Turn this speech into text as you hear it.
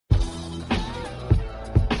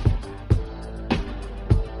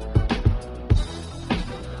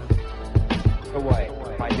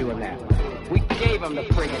doing that. We gave them the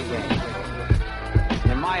friggin' game.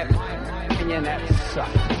 In my opinion, that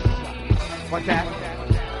sucks. What's that?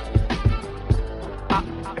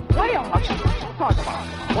 Playoffs? Talk about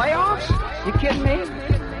playoffs? You kidding me?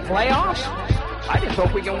 Playoffs? I just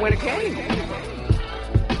hope we can win a game.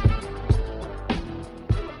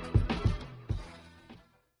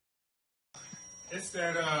 It's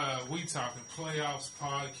that We Talking Playoffs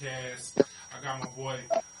podcast. I got my boy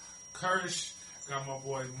Kirsch, got my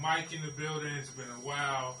boy Mike in the building. It's been a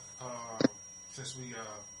while since we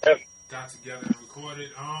got together and recorded.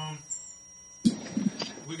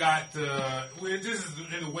 We got this is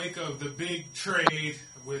in the wake of the big trade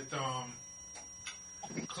with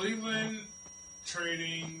Cleveland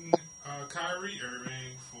trading Kyrie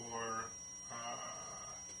Irving for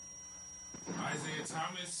Isaiah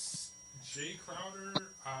Thomas, Jay Crowder,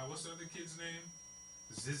 what's the other kid's name?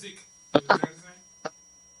 Zizic? Is that his name?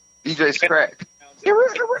 DJ Scrack. And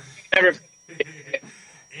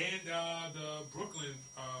the Brooklyn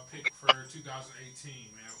pick for 2018,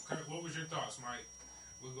 man. What was your thoughts, Mike?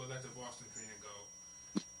 We'll go let the Boston fan go.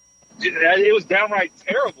 It was downright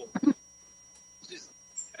terrible. Just,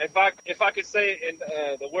 if I could say it in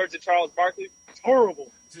the words of Charles Barkley,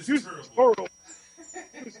 horrible. Just terrible. Horrible.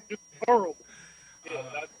 Just horrible.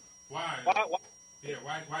 Yeah, why? Yeah,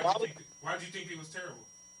 why do you think it was terrible?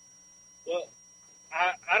 Well,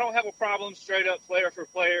 I don't have a problem straight up player for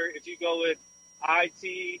player. If you go with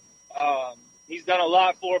IT, he's done a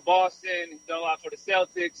lot for Boston. He's done a lot for the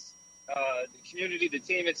Celtics, the community, the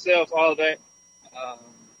team itself, all of that.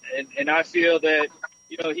 And I feel that,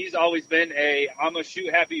 he's always been I'm a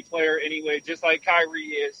shoot happy player anyway, just like Kyrie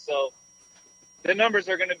is. So the numbers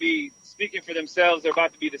are going to be speaking for themselves. They're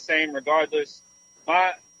about to be the same regardless.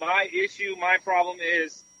 My issue, my problem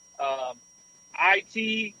is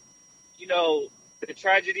IT, the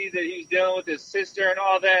tragedy that he was dealing with his sister and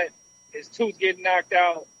all that, his tooth getting knocked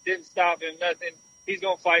out, didn't stop him, nothing. He's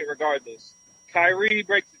going to fight regardless. Kyrie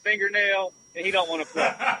breaks the fingernail, and he don't want to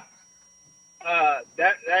play.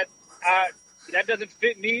 That doesn't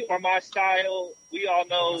fit me or my style. We all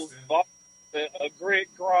know a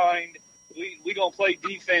grit, grind. We going to play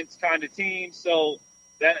defense kind of team, so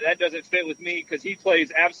that doesn't fit with me because he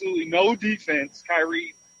plays absolutely no defense.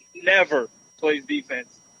 Kyrie never plays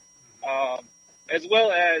defense. As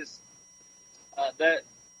well as that,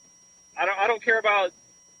 I don't care about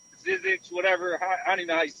Zizic, whatever. I don't even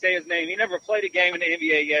know how you say his name. He never played a game in the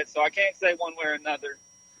NBA yet, so I can't say one way or another.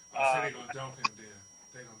 They're going to dump him then.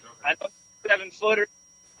 They're going to dump him. I know 7-footer.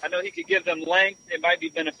 I know he could give them length. It might be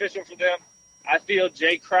beneficial for them. I feel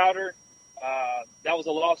Jay Crowder, that was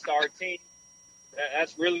a loss to our team.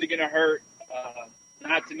 That's really going to hurt.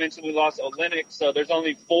 Not to mention we lost Olynyk, so there's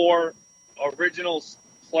only 4 original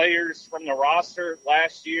players from the roster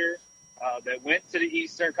last year that went to the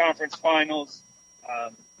Eastern Conference Finals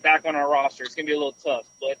back on our roster. It's going to be a little tough,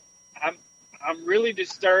 but I'm really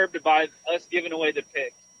disturbed by us giving away the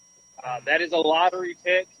pick. That is a lottery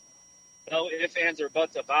pick. No ifs, ands, or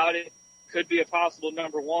buts about it. Could be a possible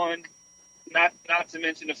number 1. Not to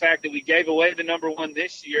mention the fact that we gave away the number 1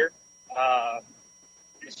 this year.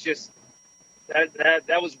 It's just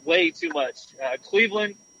that was way too much.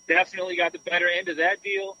 Cleveland definitely got the better end of that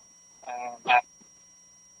deal. I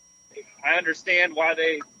understand why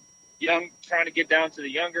they trying to get down to the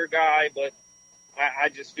younger guy, but I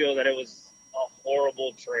just feel that it was a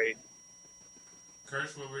horrible trade.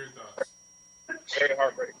 Kirsch, what were your thoughts? Very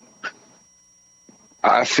heartbreaking.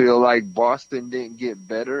 I feel like Boston didn't get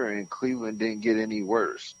better and Cleveland didn't get any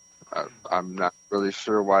worse. I'm not really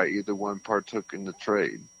sure why either one partook in the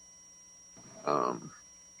trade.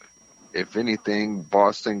 If anything,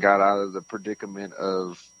 Boston got out of the predicament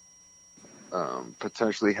of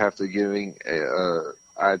potentially have to giving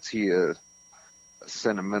IT a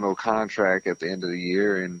sentimental contract at the end of the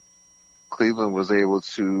year, and Cleveland was able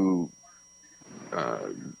to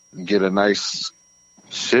get a nice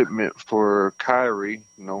shipment for Kyrie,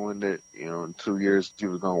 knowing that in 2 years he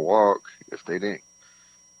was going to walk. If they did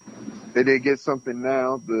get something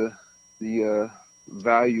now, the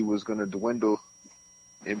value was going to dwindle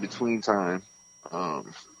in between time. What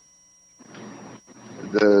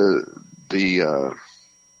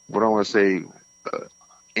I want to say,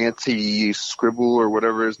 Anti-Scribble or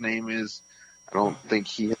whatever his name is, I don't think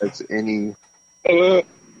he has any.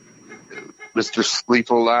 Mr. Sleep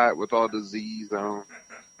a Lot with all the Z's.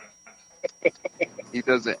 He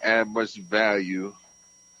doesn't add much value.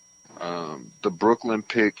 The Brooklyn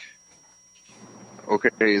pick, okay,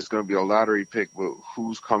 it's going to be a lottery pick, but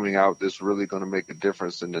who's coming out that's really going to make a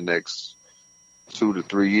difference in the next 2 to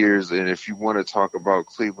 3 years? And if you want to talk about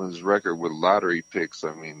Cleveland's record with lottery picks,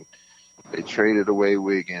 I mean, They traded away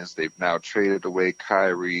Wiggins. They've now traded away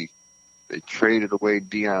Kyrie. They traded away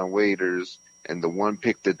Deion Waiters. And the one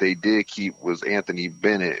pick that they did keep was Anthony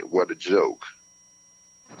Bennett. What a joke.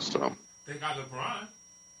 So They got LeBron.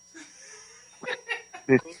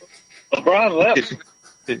 LeBron left.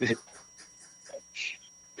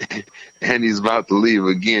 and he's about to leave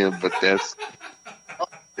again, but that's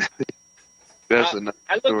another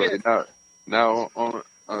I look story. at Now on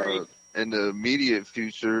in the immediate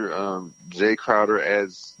future, Jay Crowder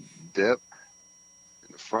adds depth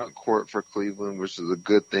in the front court for Cleveland, which is a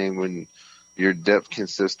good thing when your depth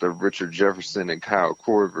consists of Richard Jefferson and Kyle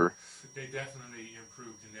Korver. They definitely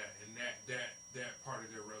improved in that part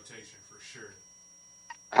of their rotation for sure.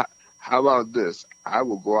 How about this? I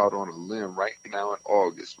will go out on a limb right now in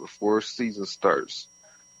August before season starts,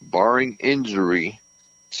 barring injury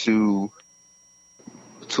to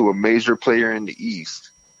a major player in the East.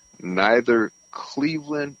 Neither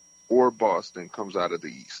Cleveland or Boston comes out of the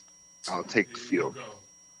East. I'll take the field.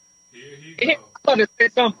 Here he He go. about to say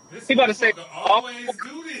something. This He about to say motherfucker always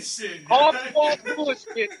do this shit. all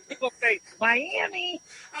bullshit. He gonna say Miami.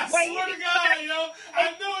 I swear to God, yo, I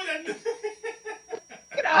knew it.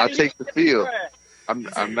 Get out I'll of take here. the field. You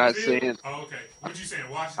I'm not the field? saying. Oh, okay. What you saying?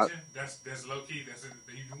 Washington? That's low key.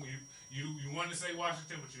 You want to say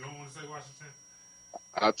Washington, but you don't want to say Washington.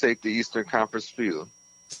 I'll take the Eastern Conference field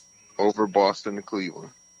over Boston and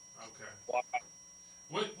Cleveland. Okay.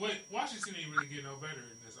 What Washington ain't really get no better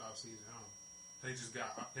in this offseason, huh? They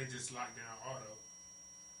just locked down Otto,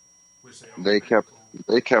 which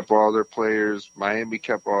They kept all their players. Miami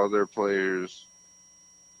kept all their players.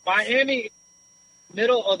 Miami,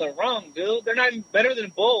 middle of the rung, dude. They're not even better than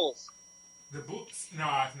Bulls. The Bulls.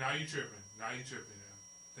 Nah, you tripping. Now.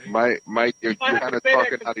 Mike, you're kind of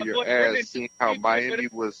talking out of your ass, seeing how Miami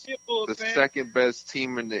was the second best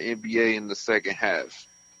team in the NBA in the second half.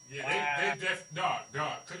 Yeah, dog.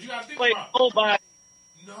 Because you got to think Played about nobody.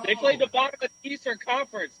 No. They played the bottom of the Eastern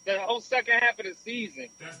Conference the whole second half of the season.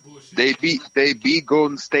 That's bullshit. They beat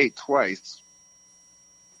Golden State twice.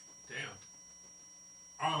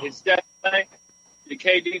 Damn. Did Steph play? Did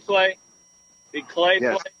KD play? Did Clay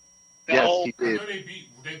Yes. play? Yes, No. he I did. know they beat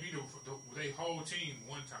the whole team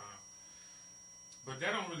one time, but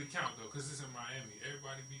that don't really count though because it's in Miami.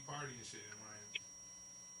 Everybody be partying and shit in Miami.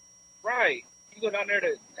 Right. You go down there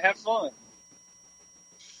to have fun.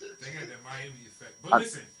 They got that Miami effect. But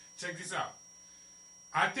listen, check this out.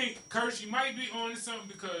 I think Kersh, you might be on to something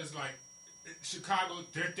because like Chicago,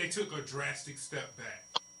 they took a drastic step back.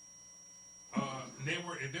 They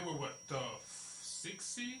were what, the 6th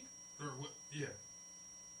seed or what? Yeah.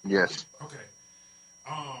 Yes. Okay.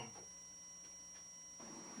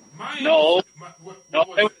 Miami. No. What No,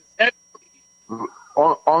 was it was it?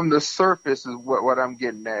 On the surface is what I'm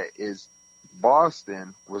getting at is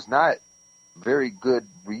Boston was not very good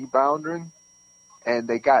rebounding, and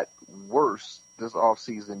they got worse this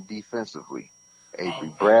offseason defensively.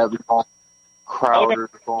 Avery Bradley, Crowder.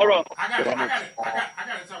 Hold on. I got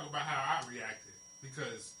to talk about how I reacted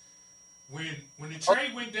because when the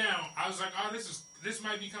trade went down, I was like, oh, this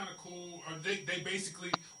might be kind of cool. Or they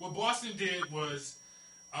basically what Boston did was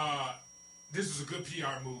this was a good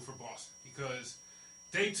PR move for Boston because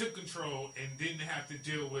they took control and didn't have to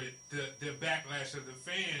deal with the backlash of the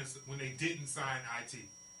fans when they didn't sign IT.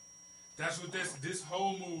 That's what this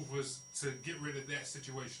whole move was, to get rid of that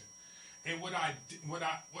situation. And what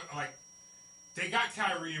they got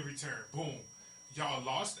Kyrie in return. Boom. Y'all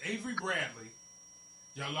lost Avery Bradley.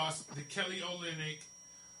 Y'all lost the Kelly Olynyk.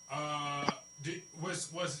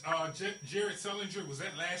 Jared Sullinger, was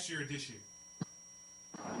that last year or this year?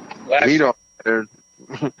 He don't matter.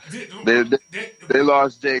 They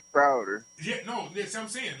lost Jay Crowder. Yeah, no, that's what I'm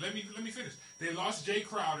saying. Let me finish. They lost Jay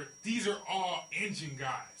Crowder. These are all engine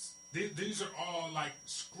guys. These are all like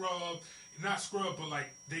not scrub, but like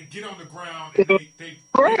they get on the ground and they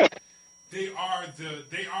predict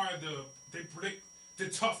the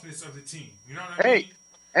toughness of the team. You know what I mean?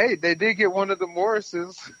 Hey, they did get one of the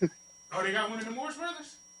Morrises. Oh, they got one of the Morris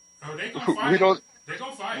brothers? Oh, they gonna fight. They're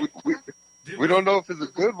gonna fight. We don't know if it's a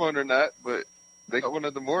good one or not, but they got one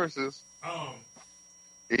of the Morrises.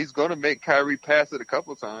 He's gonna make Kyrie pass it a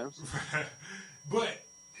couple times. But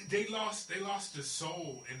they lost the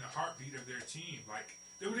soul and the heartbeat of their team. Like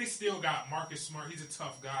they still got Marcus Smart. He's a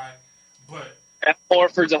tough guy, but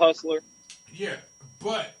Horford's a hustler. Yeah,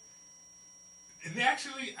 but and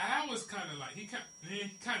actually, Al was kind of like he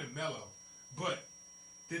kind of mellow. But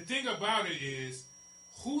the thing about it is,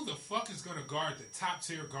 who the fuck is going to guard the top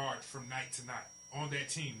tier guard from night to night on that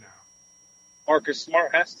team now? Marcus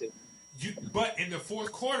Smart has to. But in the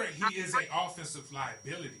fourth quarter, he is an offensive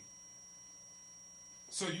liability.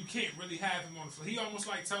 So you can't really have him on the floor. He almost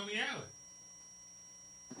like Tony Allen.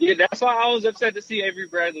 Yeah, that's why I was upset to see Avery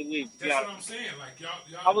Bradley leave. That's what I'm saying. Like y'all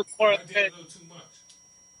I was more did a little too much.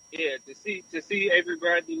 Yeah, to see Avery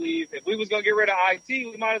Bradley leave. If we was gonna get rid of IT,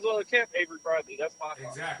 we might as well have kept Avery Bradley. That's my thought.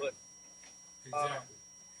 Exactly. But, Exactly.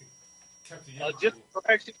 Kept the young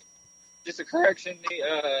just a correction.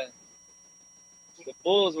 The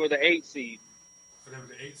Bulls were the 8th seed. They were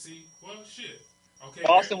the 8th seed. Well, shit. Okay.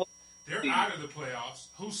 Boston was they're out of the playoffs.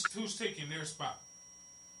 Who's taking their spot?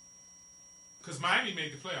 Because Miami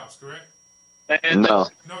made the playoffs, correct? No,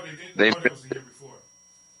 No, they didn't. They- That was the year before.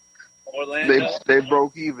 Orlando. they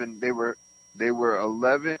broke even. They were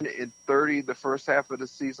 11-30 the first half of the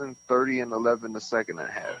season, 30-11 the second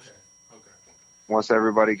half. Okay. Once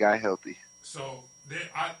everybody got healthy. So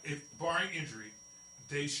if barring injury,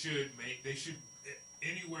 they should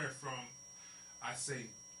anywhere from, I'd say,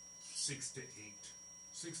 6 to 8.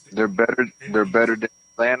 6 to 8. They're better. In They're the better East. than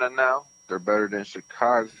Atlanta now. They're better than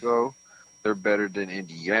Chicago. They're better than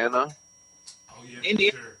Indiana. Oh yeah,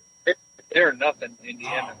 Indiana. for sure. They're nothing,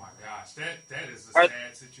 Indiana. Oh my gosh, that is a Are-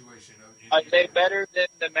 sad situation. Of Are Indiana. they better than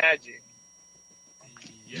the Magic?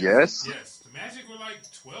 Yes. Yes. The Magic were like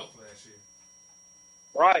 12th last year.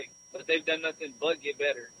 Right, but they've done nothing but get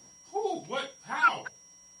better. Who? What? How?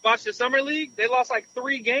 Watch the summer league. They lost like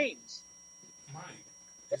 3 games. Mike.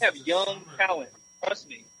 They this have is a young summer talent. Trust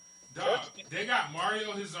me. Dog, they got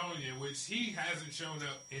Mario Hezonja, which he hasn't shown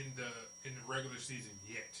up in the regular season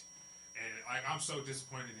yet, and like I'm so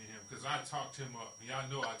disappointed in him because I talked him up. Y'all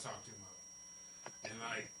know I talked him up, and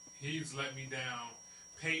like he's let me down.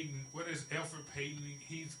 Peyton, what is Elfrid Payton?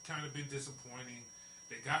 He's kind of been disappointing.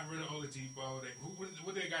 They got rid of Oladipo.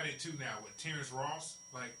 What they got into now? With Terrence Ross?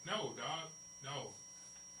 Like no, dog, no.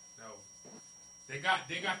 They got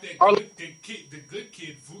that good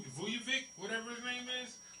kid Vujovic, whatever his name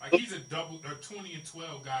is. Like he's a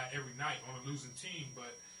 20-12 guy every night on a losing team,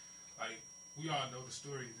 but like we all know the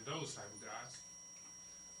story of those type of guys.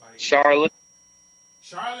 Like Charlotte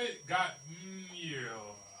got I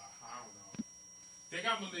don't know. They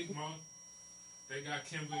got Malik Monk. They got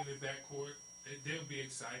Kimberly in the backcourt. They'll be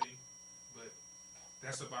exciting, but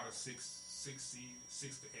that's about a 6 seed,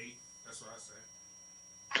 6 to 8. That's what I say.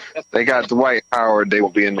 They got Dwight Howard. They will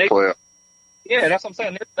be in the playoffs. Yeah, that's what I'm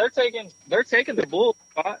saying. They're taking the Bulls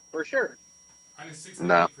spot for sure. I think 6 to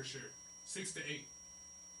No. 8 for sure. 6 to 8.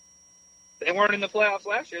 They weren't in the playoffs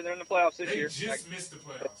last year. They're in the playoffs this They year. just missed the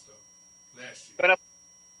playoffs though last year. But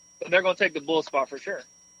they're going to take the Bulls spot for sure.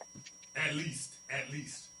 At least.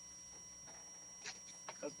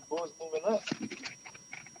 Because the Bulls moving up.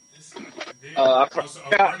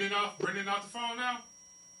 Brendan off the phone now.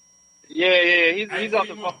 Yeah. He's Hey, off put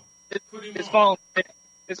the him phone. on. Put him His on.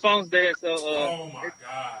 phone's dead. So Oh my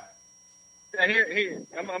God. here.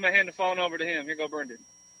 I'm gonna hand the phone over to him. Here go Brendan.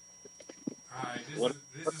 All right, this is one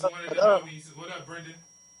of the homies. What up, Brendan?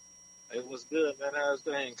 It was good, man. How's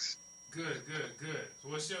things? Good.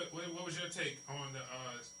 So what was your take on the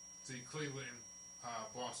Cleveland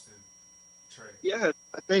Boston trade? Yeah,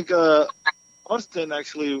 I think Boston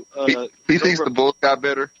actually. He thinks the Bulls got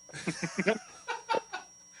better.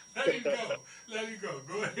 Let him go.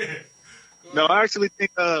 Go ahead. No, I actually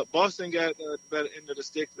think Boston got the better end of the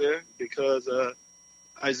stick there because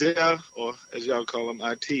Isaiah, or as y'all call him,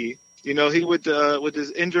 IT. You know, he with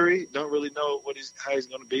his injury, don't really know how he's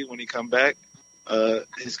going to be when he come back.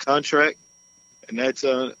 His contract, and that's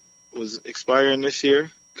was expiring this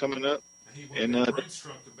year, coming up. And Brent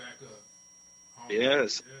struck the back up.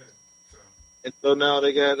 Yes. Yeah. So. And so now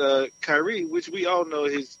they got Kyrie, which we all know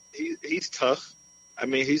he's tough. I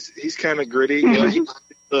mean, he's kind of gritty. You know, he's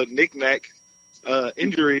a knick-knack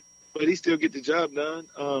injury, but he still get the job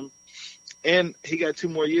done. And he got 2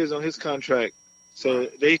 more years on his contract, so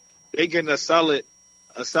they getting a solid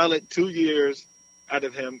 2 years out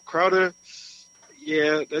of him. Crowder,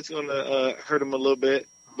 yeah, that's gonna hurt him a little bit,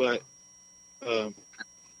 but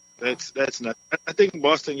that's not. I think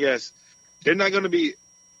Boston, yes, they're not gonna be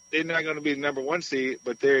the number 1 seed,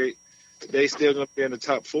 but they still gonna be in the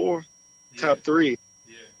top 4, top 3.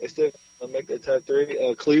 Yeah. They still gonna make that top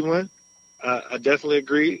 3. Cleveland, I definitely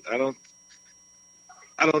agree. I don't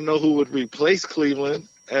know who would replace Cleveland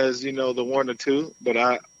as, you know, the 1 or 2, but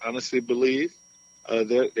I honestly believe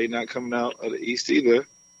they're not coming out of the East either.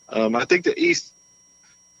 I think the East,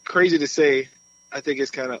 crazy to say, I think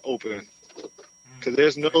it's kind of open because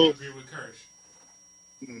there's no. You agree with Kirsch?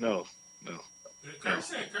 No. Kirsch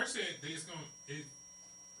said it's going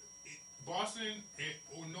Boston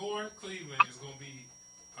or Cleveland is going to be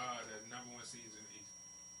the number 1 seeds in the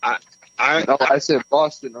East. No, I said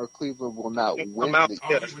Boston or Cleveland will not win. out. The Oh,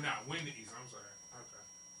 he would not win the East. I'm sorry.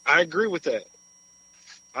 Okay. I agree with that.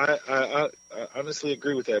 I honestly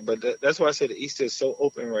agree with that, but that's why I say the East is so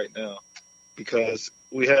open right now, because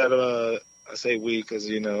we had I say we because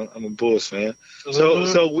I'm a Bulls fan,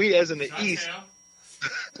 so we as in the East,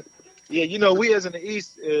 yeah, we as in the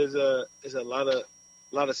East is a lot of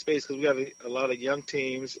space because we have a lot of young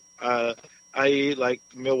teams, i.e. like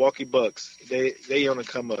Milwaukee Bucks. They on the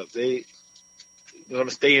come up. They're going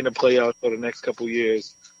to stay in the playoffs for the next couple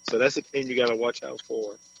years, so that's a team you got to watch out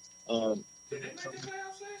for. Did they make the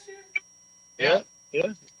playoffs last year?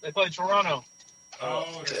 Yeah. They played Toronto.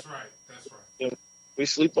 Oh, that's right. Yeah. We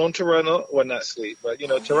sleep on Toronto. Well, not sleep, but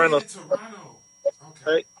Toronto.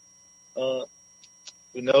 Okay. Right.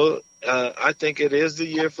 I think it is the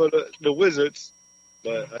year for the Wizards,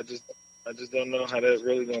 but I just don't know how that's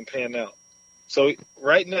really going to pan out. So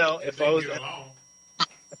right now, if I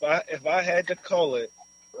had to call it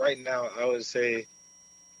right now, I would say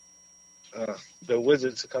the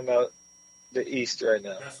Wizards come out the East right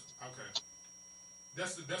now. That's okay.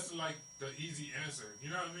 That's like the easy answer. You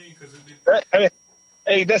know what I mean? Because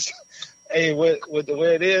with the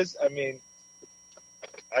way it is, I mean,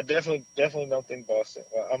 I definitely don't think Boston.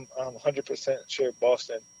 Well, I'm 100% sure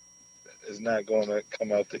Boston is not going to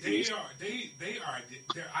come out the East. They are.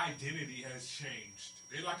 Their identity has changed.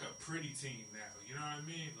 They're like a pretty team now. You know what I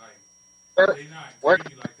mean? Like they're not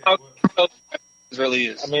gritty like that. It really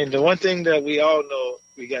is. I mean, the one thing that we all know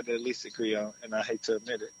we got to at least agree on, and I hate to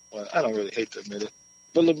admit it. Well, I don't really hate to admit it,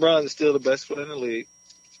 but LeBron is still the best player in the league,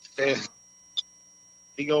 and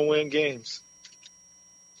he gonna win games.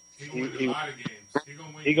 He gonna win a lot of games.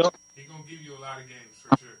 He gonna give you a lot of games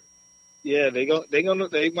for sure. Yeah, they're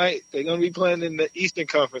gonna be playing in the Eastern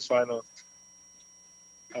Conference Final.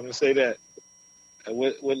 I'm gonna say that. And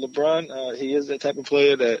with LeBron, he is that type of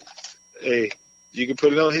player that, hey, you can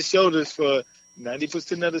put it on his shoulders for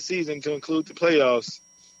 90% of the season to include the playoffs.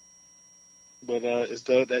 But it's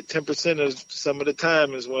that 10% of some of the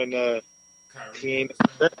time is when he ain't.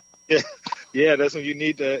 Yeah, that's when you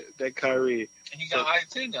need that Kyrie. And you got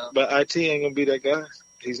IT now. But IT ain't gonna be that guy.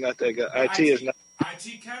 He's not that guy. IT is not.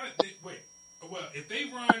 IT kind of wait. Well, if they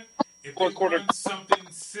run something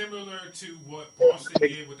similar to what Boston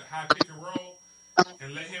did with the high pick and roll,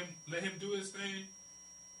 and let him do his thing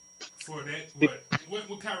for that.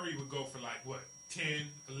 What Kyrie would go for, like, what,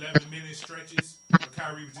 10, 11 minute stretches where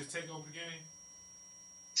Kyrie would just take over the game?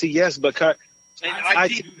 See, yes, but I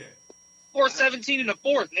can do that. 4-17 in the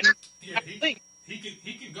fourth. And yeah, he can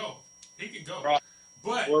go. He can go. Right.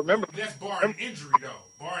 But remember, that's barring injury, though.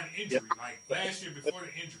 Barring injury. Yeah. Like last year before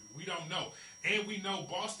the injury. We don't know. And we know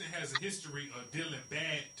Boston has a history of dealing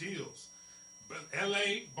bad deals. But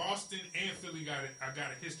L.A., Boston, and Philly got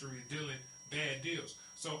a history of dealing bad deals.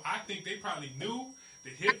 So I think they probably knew the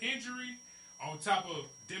hip injury on top of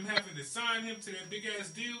them having to sign him to that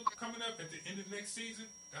big-ass deal coming up at the end of next season.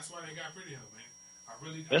 That's why they got rid of him, man. I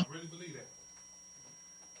really believe that.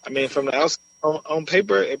 I mean, from the outside, on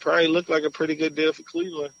paper, it probably looked like a pretty good deal for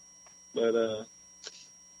Cleveland. But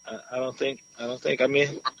I don't think. I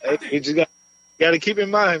mean, you just got to keep in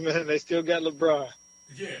mind, man, they still got LeBron.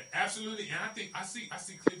 Yeah, absolutely. And I see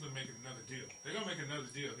Cleveland making another deal. They're gonna make another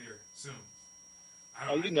deal here soon. I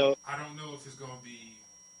don't know if it's gonna be.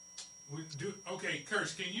 Okay,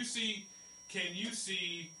 Kirsch, can you see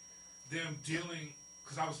them dealing?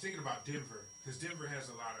 Because I was thinking about Denver, because Denver has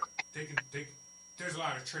a lot of there's a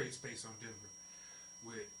lot of trade space on Denver.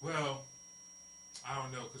 I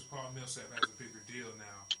don't know, because Paul Millsap has a bigger deal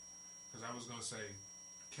now. Because I was gonna say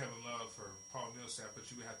Kevin Love for Paul Millsap,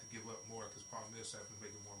 but you would have to give up more because Paul Millsap is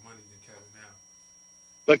making more money than Kevin now.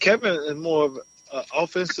 But Kevin is more of an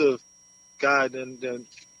offensive guy than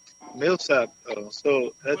Millsap, though.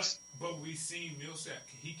 So that's. But we've seen Millsap.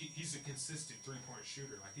 He's a consistent 3-point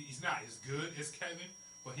shooter. Like he's not as good as Kevin,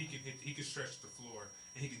 but he can stretch the floor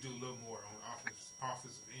and he can do a little more on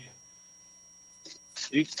offensive end.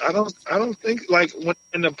 I don't think like when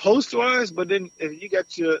in the post wise, but then if you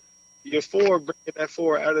got your four bringing that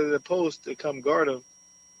four out of the post to come guard him,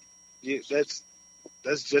 that's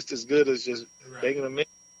just as good as just banging him in.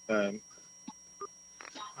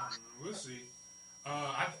 We'll see.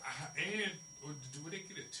 And would they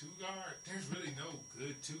get a 2-guard? There's really no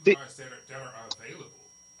good 2-guards that are available.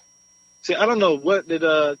 See, I don't know. What did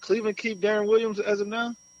Cleveland keep Darren Williams as of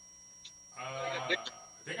now?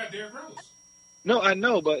 They got Derrick Rose. No, I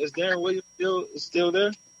know, but is Darren Williams still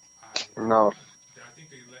there? No. I think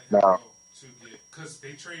they let him go to get because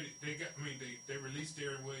they traded. They released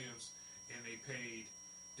Darren Williams and they paid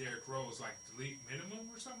Derrick Rose like the league minimum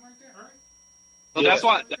or something like that, right? Well, that's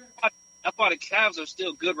why the Cavs are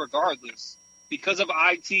still good regardless. Because of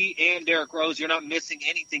IT and Derrick Rose, you're not missing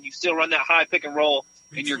anything. You still run that high pick and roll,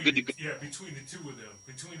 and you're good to go. Yeah, between the two of them,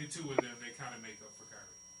 they kind of make up for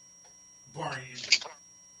Kyrie, barring injury.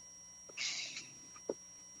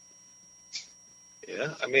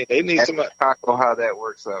 Yeah, I mean they need somebody. Taco, how that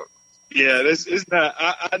works out. Yeah, it's not.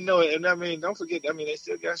 I know it, and I mean, don't forget. I mean, they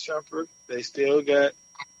still got Shumpert. They still got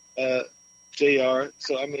JR.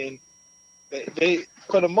 So I mean, they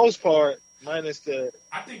for the most part, minus the.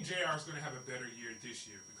 I think JR is going to have a better year this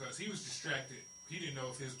year because he was distracted. He didn't know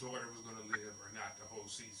if his daughter was going to live or not the whole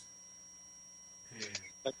season.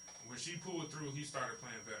 And when she pulled through, he started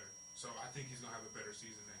playing better. So I think he's going to have a better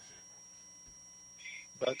season next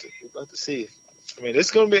year. About to see. I mean,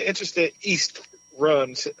 it's going to be an interesting East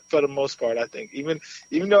run for the most part. I think, even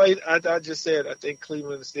though I just said I think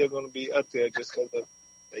Cleveland is still going to be up there just because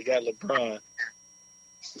they got LeBron.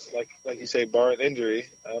 Like you say, barring injury,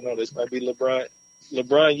 I don't know. This might be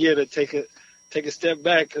LeBron year to take a step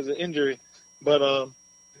back because of injury. But damn,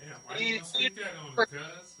 why you gonna stick that on him?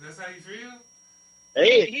 Cuz that's how you feel.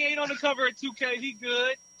 Hey, he ain't on the cover of 2K. He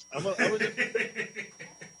good.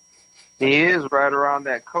 He is right around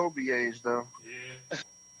that Kobe age, though. Yeah.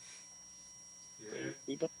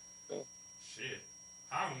 Yeah. Shit.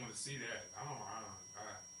 I don't want to see that. I don't want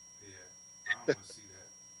to see that.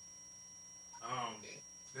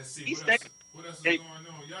 Let's see what else is going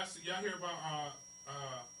on. Y'all hear about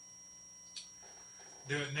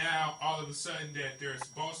now all of a sudden that there's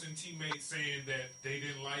Boston teammates saying that they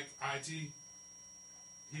didn't like IT.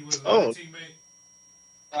 He was a teammate.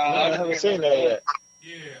 I haven't seen that yet.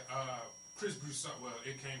 Yeah, Chris Broussard. Well,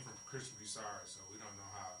 it came from Chris Broussard, so we don't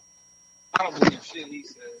know how. I don't believe shit he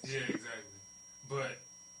says. Yeah, exactly. But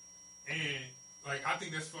I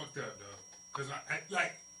think that's fucked up though, because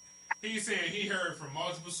he's saying he heard from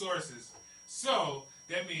multiple sources, so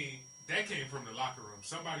that means that came from the locker room.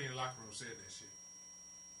 Somebody in the locker room said that shit.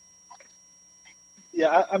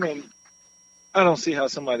 Yeah, I mean, I don't see how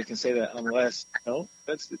somebody can say that unless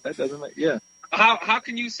that doesn't make How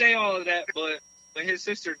can you say all of that? But when his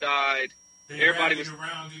sister died, everybody was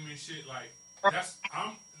around him and shit. Like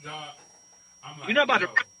I'm like, you're not about to.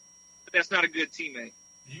 That's not a good teammate.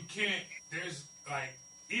 You can't. There's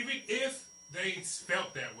even if they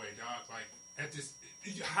felt that way, dog. Like at this,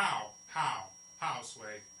 how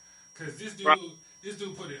Swag? Because this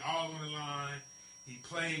dude put it all on the line. He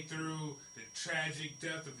played through the tragic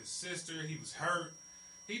death of his sister. He was hurt.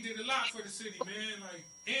 He did a lot for the city, man.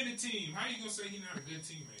 And the team. How you gonna say he's not a good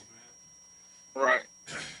teammate, man? Right.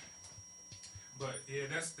 But yeah,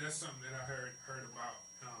 that's something that I heard about.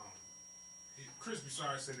 Chris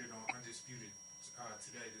Broussard said it on Undisputed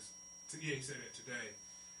today. He said it today,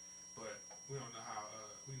 but we don't know how.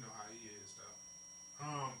 We know how he is though.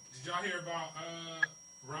 Did y'all hear about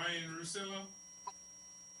Ryan Russillo?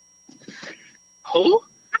 Who?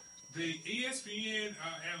 The ESPN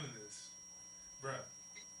analyst, bruh.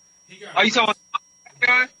 He got. Are you talking about that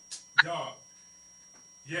guy? Dog.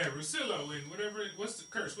 Yeah, Russillo and whatever. What's the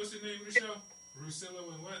name of the show? Russillo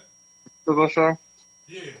and what? Russillo show.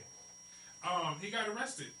 Yeah. He got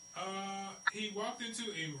arrested. He walked into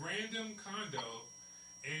a random condo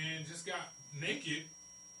and just got naked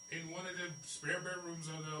in one of the spare bedrooms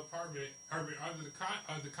of the apartment, or under the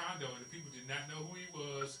condo, and the people did not know who he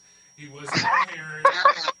was. He wasn't coherent,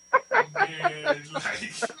 and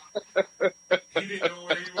he didn't know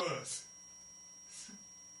where he was.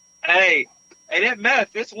 Hey, that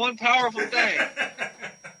meth, it's one powerful thing.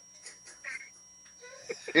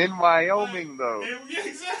 In Wyoming, though. Yeah,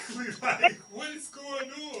 exactly. What is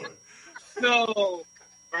going on? No,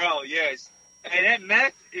 bro, yes. And that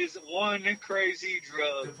meth is one crazy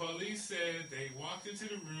drug. The police said they walked into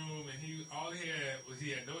the room and he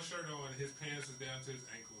had no shirt on and his pants was down to his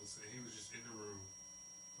ankles and he was just in the room.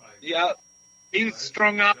 Yeah, he was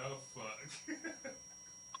strung out. The fuck?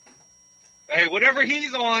 Hey, whatever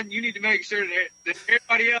he's on, you need to make sure that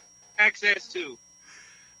everybody else has access to.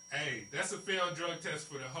 Hey, that's a failed drug test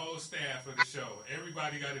for the whole staff of the show.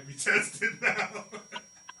 Everybody got to be tested now.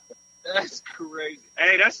 That's crazy.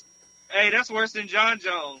 Hey, that's worse than John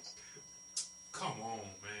Jones. Come on,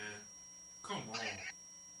 man. Come on.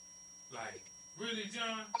 Really,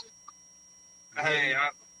 John? Hey, I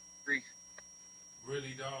agree.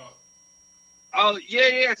 Really, dog? Oh,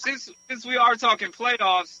 yeah. Since we are talking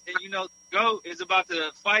playoffs, and GOAT is about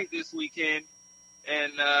to fight this weekend,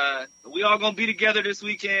 and we all gonna be together this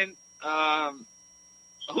weekend.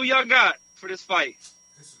 Who y'all got for this fight?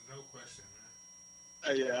 This is no question,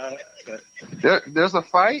 man. Yeah. There's a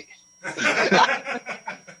fight?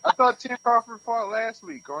 I thought Tim Crawford fought last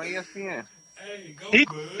week on ESPN. Hey, go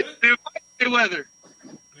good. Weather.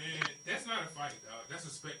 Man, that's not a fight, dog. That's a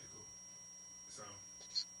spectacle. So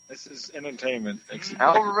this is entertainment.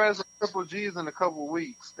 Alvarez Triple G's in a couple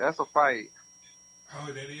weeks. That's a fight. Oh,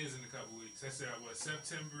 that is in a couple weeks. That's what,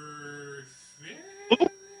 September 5th?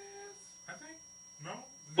 I think. No,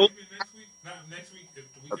 maybe next week. Not next week.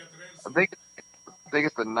 If the week after that. I think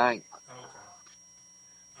it's the 9th.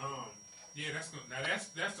 Okay. Yeah, that's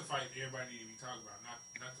the fight everybody need to be talking about.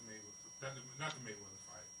 Not the Mayweather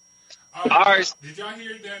fight. All right. Did y'all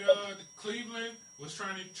hear that Cleveland was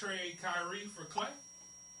trying to trade Kyrie for Clay?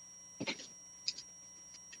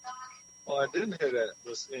 Well, I didn't hear that.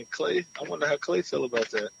 And Clay, I wonder how Clay feel about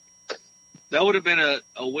that. That would have been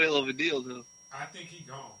a whale of a deal, though. I think he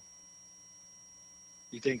gone.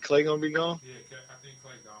 You think Clay gonna be gone? Yeah, I think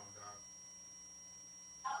Clay gone, dog.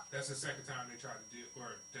 That's the second time they tried to deal, or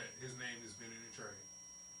that his name has been in the trade.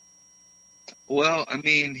 Well, I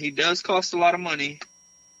mean, he does cost a lot of money.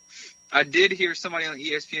 I did hear somebody on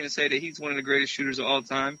ESPN say that he's one of the greatest shooters of all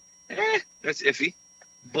time. That's iffy.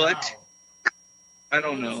 But Wow. I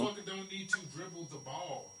don't know. Motherfucker don't need to dribble the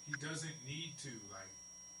ball. He doesn't need to. Like,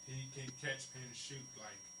 he can catch and shoot.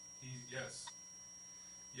 Like, yes,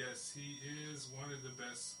 he is one of the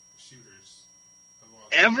best shooters of all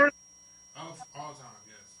time. Ever? Of all time,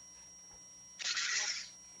 yes.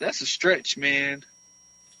 That's a stretch, man.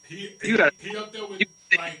 He up there with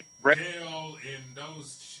like Dale and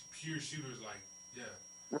those pure shooters. Like,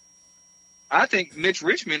 yeah. I think Mitch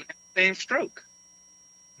Richmond had the same stroke.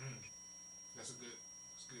 That's good.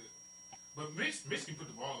 But Mitch can put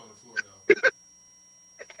the ball on the floor though.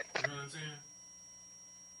 You know what I'm saying?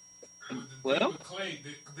 But the thing with Clay,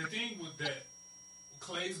 the thing with that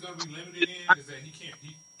Clay's gonna be limited in is that he can't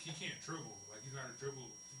dribble. Like, he's not a dribble.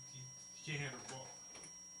 He can't handle the ball.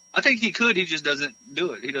 I think he could. He just doesn't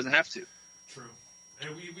do it. He doesn't have to. True.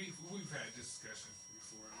 And we've had this discussion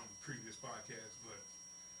before on the previous podcast, but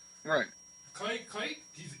Right. Clay,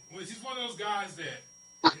 he's one of those guys that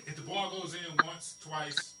if the ball goes in once,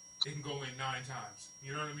 twice, it can go in 9 times.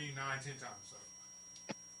 You know what I mean? 9, 10 times. So.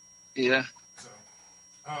 Yeah. So,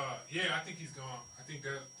 yeah, I think he's gone. I think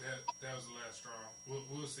that was the last straw.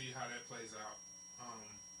 We'll see how that plays out.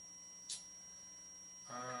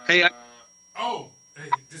 Hey,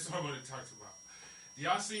 this is what I wanted to talk about. Do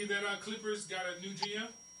y'all see that Clippers got a new GM?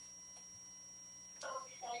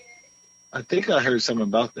 I think I heard something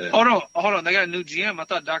about that. Hold on. They got a new GM. I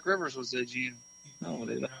thought Doc Rivers was the GM. No,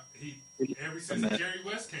 they don't. Ever since Jerry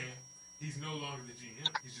West came, he's no longer the GM.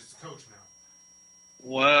 He's just a coach now.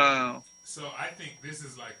 Wow. So I think this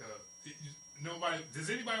is like does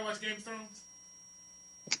anybody watch Game of Thrones?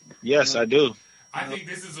 Yes, I do. I think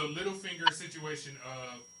this is a Littlefinger situation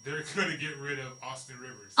of they're going to get rid of Austin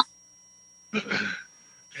Rivers.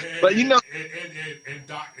 But you know, and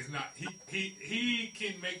Doc is not. He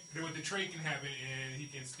can make what the trade can happen, and he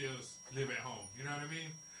can still live at home. You know what I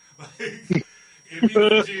mean? Like, if he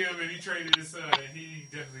was a GM and he traded his son, he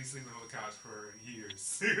definitely sleeping on the couch for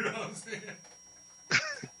years. You know what I'm saying?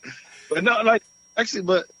 But no, like actually,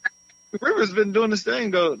 but Rivers been doing this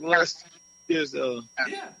thing though the last years. Yeah,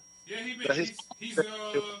 he's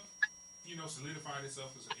solidified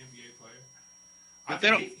himself as an NBA player. I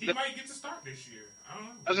think he might get to start this year. I don't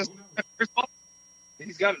know.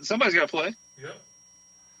 Who knows? Somebody's got to play. Yep.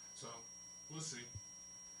 So we'll see.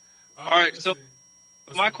 All right. So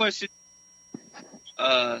my question: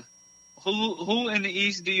 who in the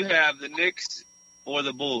East do you have? The Knicks or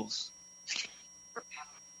the Bulls?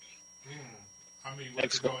 I mean,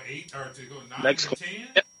 to go 8 or to go 9 and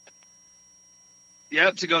 10?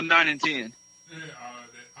 Yep, to go 9 and 10.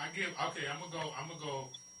 I'm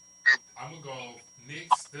gonna go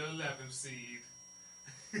Knicks, the 11th seed.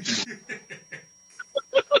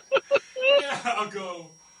 Yeah, I'll go.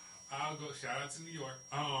 Shout out to New York.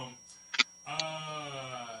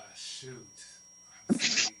 Shoot.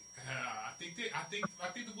 I think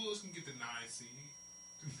the Bulls can get the 9 seed.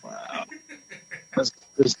 Wow.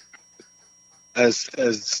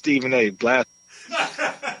 As Stephen A. Blast.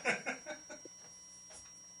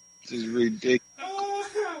 This is ridiculous.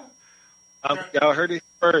 Y'all heard it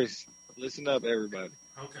first. Listen up, everybody.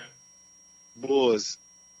 Okay. Bulls,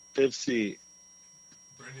 5th seed.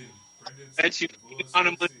 Brendan. Bet you Bulls, on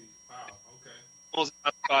him. 5th seed. Wow. Okay. Bulls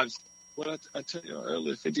 5. What I told you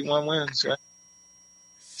earlier, 51 wins, right?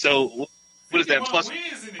 So what is that? Plus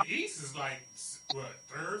wins in the East is like what,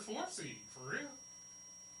 3rd, 4th seed for real.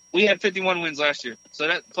 We had 51 wins last year, so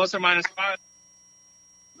that plus or minus 5.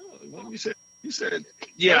 No, what you said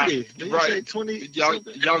yeah, 30. Did right. You say 20. Y'all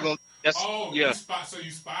go. Yes, Oh, yeah.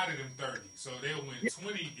 You spotted them 30, so they'll win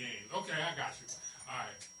 20 games. Okay, I got you. All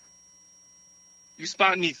right. You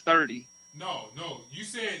spotted me 30. No. You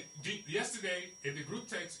said yesterday in the group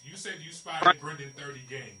text, you said you spotted Brendan 30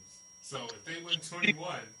 games. So if they win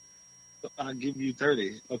 21, I'll give you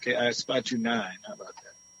 30. Okay, I spot you 9. How about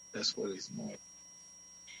that? That's what it's more.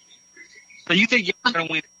 So you think y'all gonna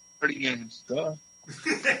win 30 games? Duh.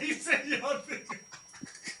 He said y'all think.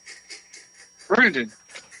 Brandon,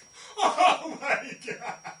 Oh my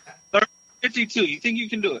God. 52. You think you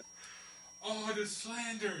can do it? Oh, the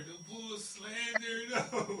slander, the bull slander,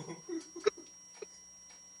 no.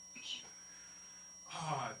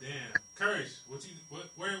 Oh, damn. Courage,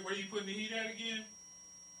 where you putting the heat at again?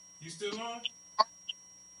 You still on?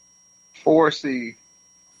 4C.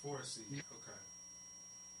 4C, okay.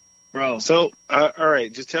 Bro. So, all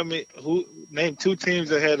right, just tell me name 2 teams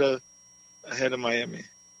ahead of Miami.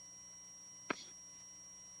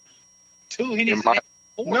 2. He needs Am I- to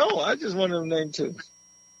name 4. No, I just want to name 2.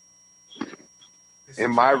 It's a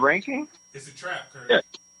In my trap. ranking? It's a trap, Courage.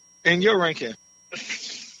 Yeah. In your ranking.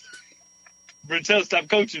 Bertel, stop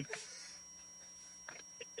coaching.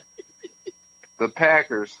 The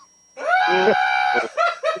Packers.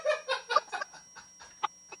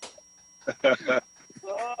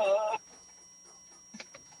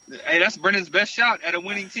 Hey, that's Brennan's best shot at a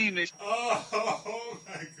winning team. Oh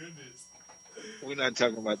my goodness. We're not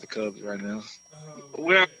talking about the Cubs right now. Oh,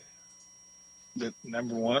 Where- man. The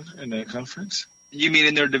number 1 in the conference. You mean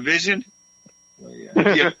in their division? Well,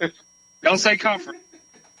 yeah. Yeah. Don't say conference.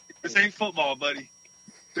 This ain't football, buddy.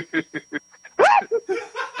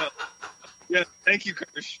 Yeah, thank you,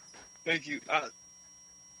 Kirsch. Thank you.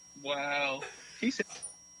 Wow. He said,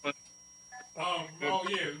 Oh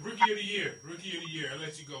yeah, rookie of the year. Rookie of the year. I'll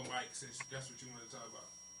let you go, Mike, since that's what you want to talk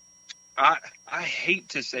about. I hate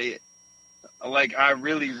to say it. Like, I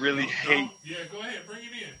really hate. Yeah, go ahead. Bring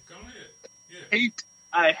it in. Go ahead. Yeah.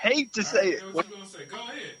 I hate to say it. What you gonna say? Go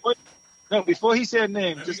ahead. No, before he said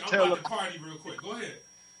name, I'm just tell about him to party real quick. Go ahead.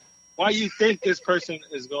 why you think this person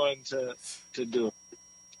is going to do it.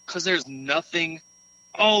 Because there's nothing.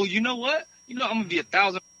 Oh, you know what? I'm gonna be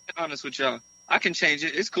 1,000% honest with y'all. I can change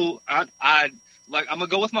it. It's cool. I'm gonna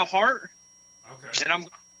go with my heart, Okay. and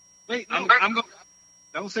Wait, I'm going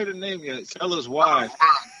don't say the name yet. Tell us why.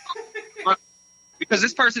 because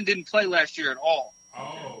this person didn't play last year at all.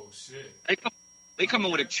 Oh shit. They come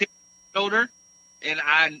in with a chip on their shoulder, and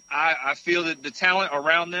I feel that the talent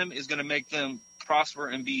around them is gonna make them prosper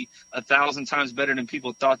and be 1,000 times better than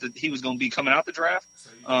people thought that he was gonna be coming out the draft. So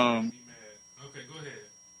you be mad. Okay, go ahead.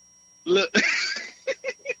 Look,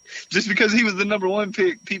 just because he was the number 1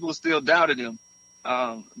 pick, people still doubted him.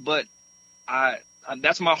 But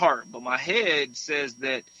that's my heart. But my head says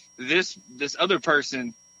that this other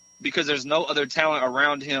person, because there's no other talent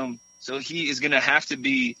around him, so he is going to have to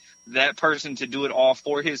be that person to do it all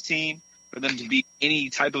for his team, for them to be any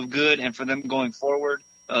type of good, and for them going forward,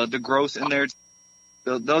 the growth in there.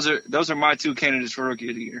 Those are my 2 candidates for Rookie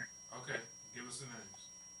of the Year. Okay, give us the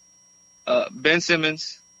names. Ben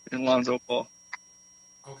Simmons and Lonzo Ball.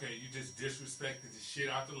 Okay, you just disrespected the shit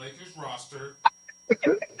out the Lakers roster.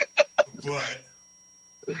 But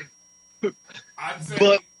I'd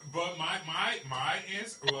say, but my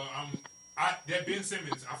answer. Well, that Ben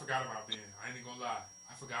Simmons. I forgot about Ben. I ain't gonna lie.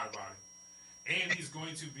 I forgot about him. And he's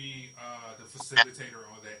going to be the facilitator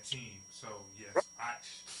on that team. So yes,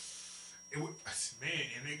 man.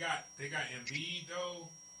 And they got Embiid though.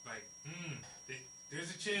 Like,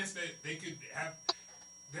 there's a chance that they could have.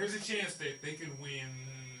 There's a chance that they could win.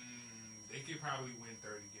 They could probably win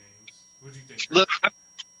 30 games. What do you think? Look,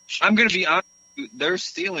 I'm going to be honest. Their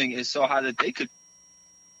ceiling is so high that they could.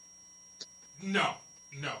 No,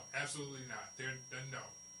 absolutely not. They're no,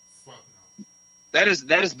 fuck no. That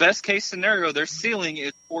is best case scenario. Their ceiling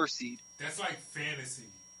is 4 seed. That's like fantasy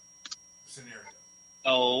scenario.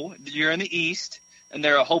 Oh, you're in the East, and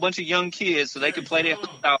there are a whole bunch of young kids, so they can play their young.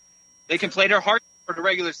 hearts out. They can play their heart for the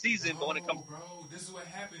regular season, but when it comes, bro, this is what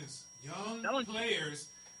happens. Young Telling you. players,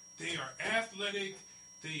 they are athletic.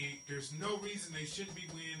 There's no reason they shouldn't be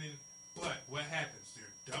winning. But what happens?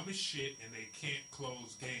 They're dumb as shit and they can't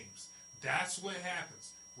close games. That's what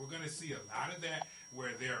happens. We're going to see a lot of that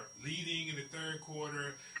where they're leading in the third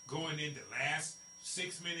quarter, going in the last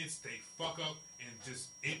 6 minutes, they fuck up and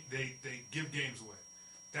they give games away.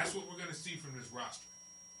 That's what we're going to see from this roster.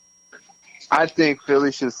 I think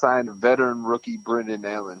Philly should sign a veteran rookie, Brendan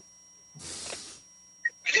Allen.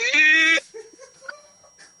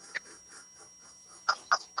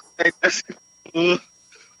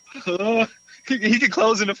 he can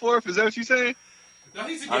close in the 4th. Is that what you're saying? No,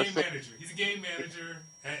 he's a game manager. He's a game manager.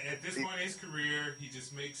 At this point in his career, he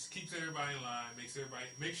just keeps everybody in line, make sure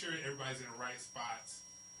everybody's in the right spots.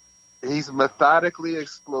 He's methodically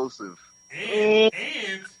explosive. And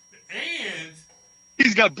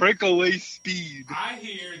He's got breakaway speed. I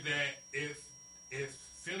hear that if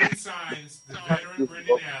Philly signs the veteran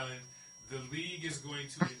Brendan Allen, the league is going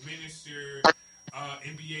to administer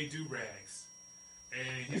NBA do-rags.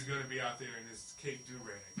 And he's going to be out there in his cape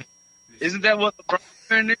do-rag. Isn't that what LeBron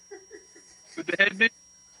doing there? With the headband?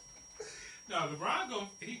 No, LeBron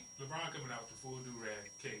coming out with the full do-rag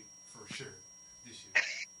cape for sure this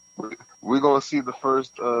year. We're gonna see the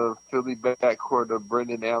first Philly backcourt of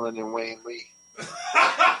Brendan Allen and Wayne Lee.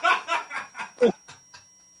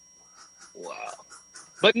 Wow.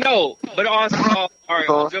 But no, but also, all right,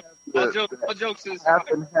 all jokes is half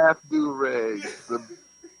and half do-rag. The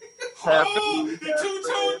two-tone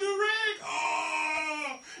do-rag.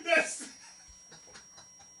 Oh, that's.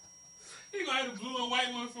 He gonna have the blue and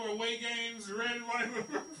white one for away games, the red and white one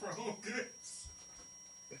for home games.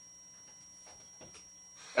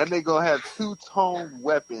 And they gonna have two-tone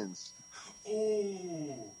weapons.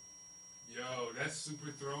 Ooh, yo, that's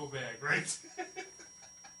super throwback, right?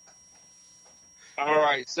 all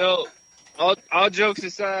right. So, all jokes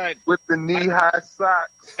aside, With the knee-high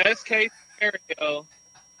socks. best case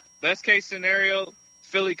scenario,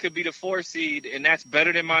 Philly could be the 4 seed, and that's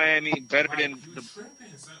better than Miami, better Mike, than you the.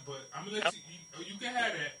 tripping, son, but I'm gonna let you. You can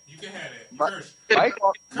have that. You can have that. Kirsch.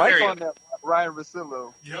 Mike on that Ryan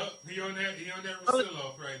Russillo. Yup, he on that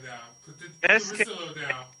Russillo right now. Put the Russillo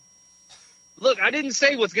down. Look, I didn't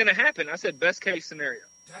say what's gonna happen. I said best case scenario.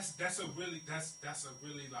 That's a really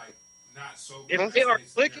like not so. If they are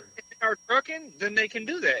clicking, if they are trucking, then they can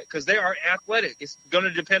do that because they are athletic. It's going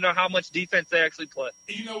to depend on how much defense they actually play.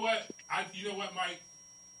 You know what? Mike?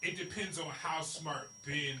 It depends on how smart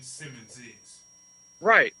Ben Simmons is.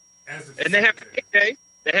 Right. And they have JJ.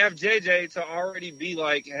 They have JJ to already be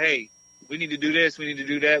like, hey, we need to do this, we need to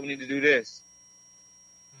do that, we need to do this.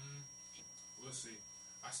 We'll see.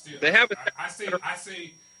 I say they're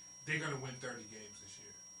gonna win 30 games this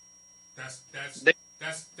year.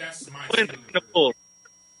 That's my feeling. The Bulls.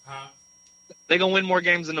 Huh? They're gonna win more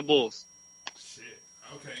games than the Bulls. Shit.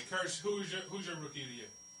 Okay, Kirsch, who's your rookie of the year?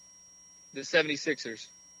 The 76ers.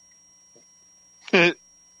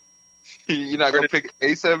 You're not going to pick a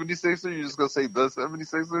 76er? You're just going to say the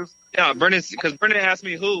 76ers? Yeah, because Brendan asked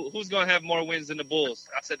me who's going to have more wins than the Bulls.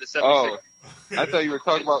 I said the 76ers. Oh, I thought you were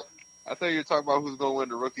talking about who's going to win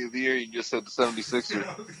the Rookie of the Year. You just said the 76ers.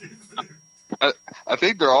 I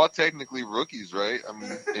think they're all technically rookies, right? I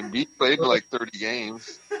mean, Embiid played like 30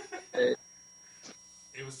 games. It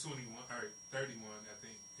was 21 or 31, I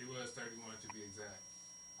think. It was 31 to be exact.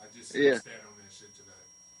 I just said stat on that shit today.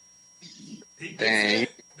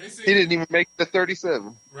 They said he didn't even make the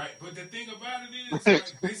 37. Right, but the thing about it is,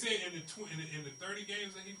 like, they said in the 30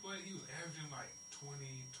 games that he played, he was averaging like 20,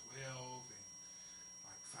 12, and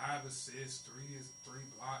like 5 assists, three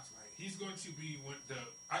blocks. Like, he's going to be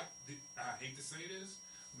I hate to say this,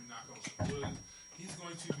 we're not going to wood. He's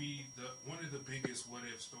going to be one of the biggest what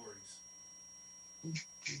if stories.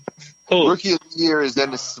 Rookie of the Year is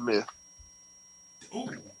Dennis Smith. Ooh,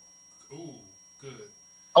 good.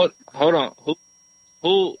 Oh, hold on.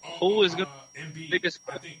 Who is going to Embiid? biggest?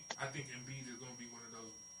 I think Embiid is going to be one of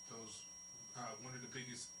those one of the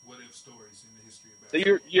biggest what if stories in the history of So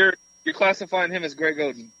basketball. you're classifying him as Greg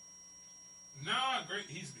Oden. Nah, great.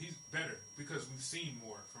 He's better because we've seen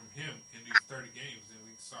more from him in these 30 games than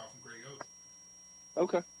we saw from Greg Oden.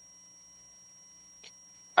 Okay.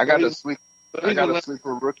 I got a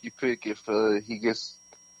sleeper rookie pick if he gets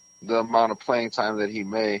the amount of playing time that he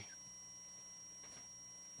may.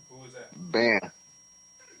 Who was that? Bam.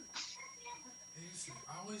 He's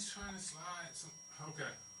always trying to slide. Okay.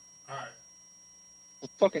 All right.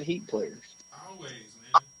 Fucking Heat players. Always,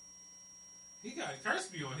 man. He got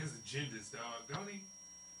Kirby on his agendas, dog, don't he?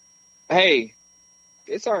 Hey,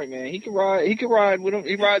 it's all right, man. He can ride with him.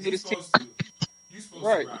 He rides with his team. You're supposed to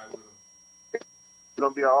ride with him. He's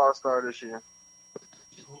going to be an all-star this year.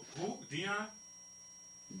 Who? Dion?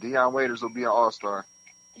 Dion Waiters will be an all-star.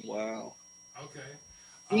 Wow. Okay.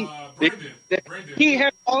 Brendan. He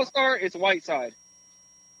had all-star. It's Whiteside.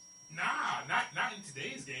 Nah, not in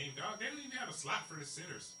today's game, dog. They don't even have a slot for the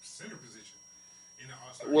center position in the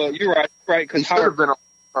all-star. Well, you're right, He because should have been an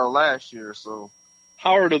all-star last year, so.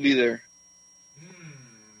 Howard will be there. Nah,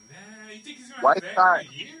 you think he's going to have that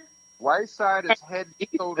good year? Whiteside is head and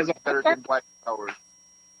shoulders better than Dwight Howard.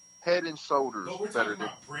 Head and shoulders But we're better talking than.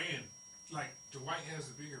 about brand. Like, Dwight has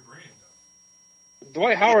a bigger brand, though.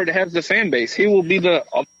 Dwight Howard has the fan base. He will be the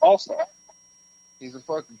all-star. He's a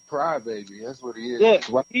fucking crybaby. That's what he is. Look,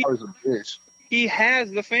 Dwight Howard's a bitch. He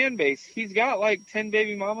has the fan base. He's got like 10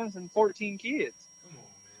 baby mamas and 14 kids. Come on,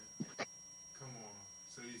 man. Come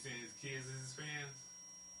on. So you saying his kids is his fans?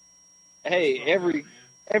 Hey, That's fucked up, man.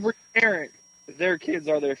 every parent, their kids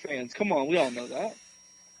are their fans. Come on, we all know that.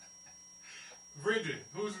 Brendan,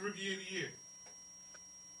 who's the rookie of the year?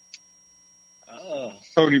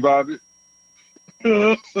 Tony Bobbitt.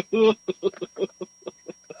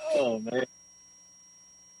 Oh man.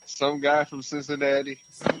 Some guy from Cincinnati.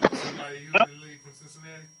 Somebody who's in the league from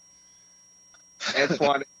Cincinnati.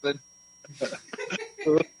 Antoine Allen.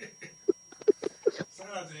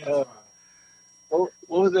 Shout out to Antoine. What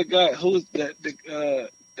was that guy? Who was that? The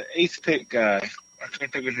eighth pick guy. I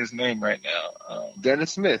can't think of his name right now.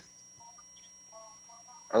 Dennis Smith.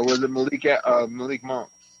 Or was it Malik Monk?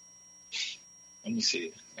 Let me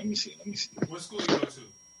see. What school you go to?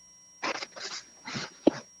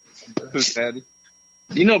 Cincinnati.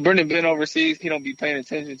 You know, Brendan been overseas. He don't be paying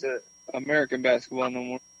attention to American basketball no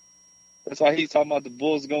more. That's why he's talking about the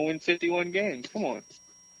Bulls gonna win 51 games. Come on.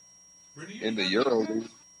 In the Euro League.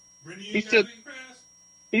 He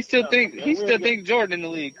still think Jordan in the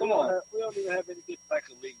league. Come on. We don't even have any good like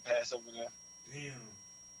a league pass over there. Damn.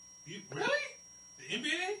 Really? The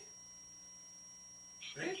NBA?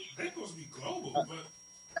 They supposed to be global, but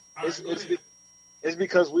It's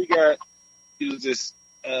because we got use this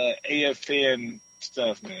AFN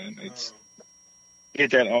stuff, man. It's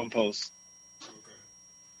get that on post. Okay.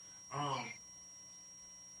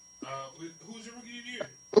 Who's your rookie of the year?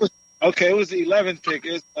 Okay, it was the 11th pick.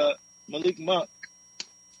 It's Malik Monk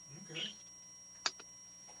Okay.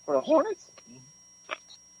 For the Hornets?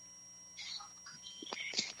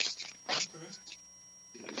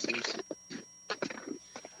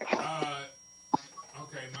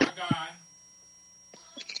 Okay, my guy.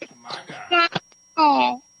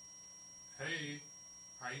 Oh. Hey,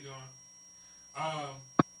 how you doing?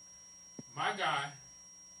 My guy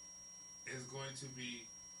is going to be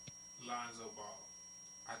Lonzo Ball.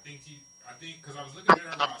 I think because I was looking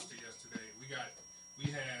at our roster yesterday, we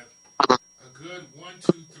have a good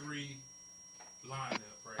 1-2-3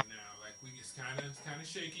 lineup right now. Like it's kind of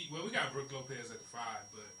shaky. Well, we got Brook Lopez at the 5,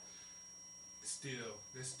 but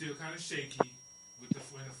they're still kind of shaky with in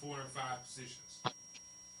the 4 and 5 positions.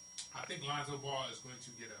 I think Lonzo Ball is going to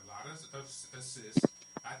get a lot of assists.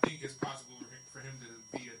 I think it's possible for him to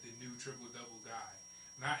be the new triple-double guy.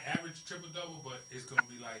 Not average triple-double, but it's going to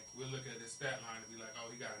be like, we'll look at his stat line and be like, oh,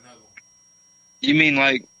 he got another one. You mean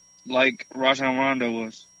like Rajon Rondo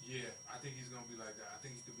was? Yeah, I think he's going to be like that. I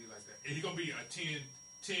think he could be like that. And he's going to be a 10,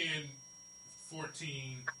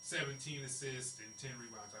 14, 17 assists, and 10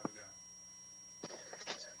 rebounds type of guy.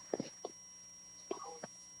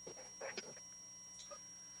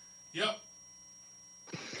 Yep.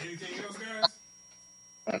 Anything else, guys?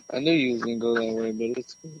 I knew you was gonna go that way, but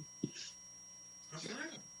it's cool. That's real.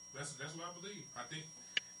 That's what I believe. I think,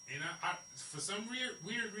 and I for some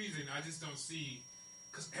weird reason, I just don't see,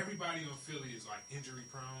 because everybody on Philly is like injury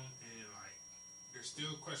prone, and like there's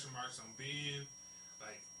still question marks on Ben.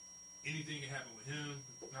 Like anything can happen with him.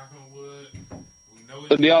 Knock on wood. We know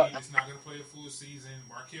it's not going to play a full season.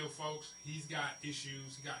 Markelle Fultz, he's got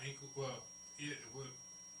issues. He got ankle.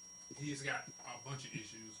 He's got a bunch of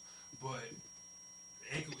issues, but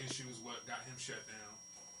the ankle issue is what got him shut down.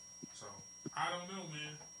 So I don't know,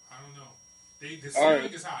 man. I don't know. The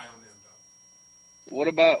ceiling is high on them, though. What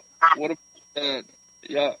about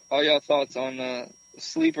all y'all thoughts on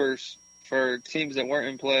sleepers for teams that weren't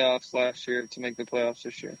in playoffs last year to make the playoffs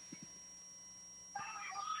this year?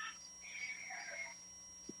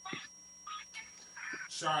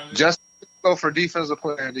 Charlotte. Just go for defensive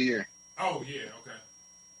player of the year. Oh yeah, okay.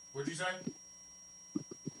 What'd you say?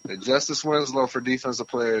 Justice Winslow for defensive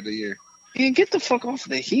player of the year. Man, get the fuck off of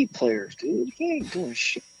the Heat players, dude. He ain't doing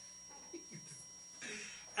shit.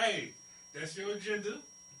 Hey, that's your agenda.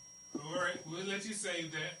 All right, we'll let you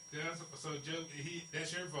save that. So, Joe,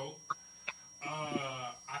 that's your vote.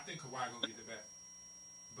 I think Kawhi gonna get the back,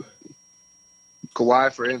 but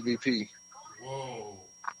Kawhi for MVP. Whoa.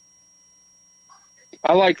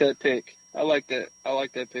 I like that pick. I like that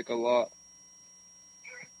pick a lot.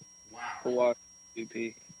 Wow. Kawhi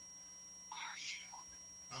MVP.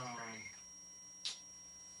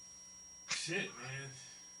 Shit, man.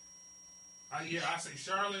 I say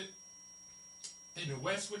Charlotte. In the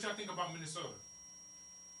West, what y'all think about Minnesota?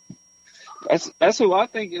 That's who I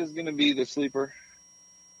think is going to be the sleeper.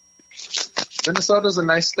 Minnesota's a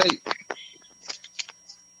nice state.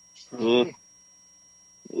 Right?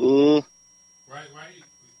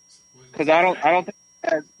 Because I don't think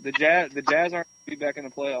the Jazz aren't going to be back in the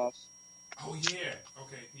playoffs. Oh yeah.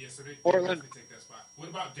 Okay. Yeah. So they Portland definitely take that spot. What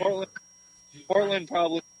about Denver? Portland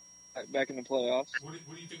probably back in the playoffs. What do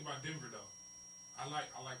you think about Denver though? I like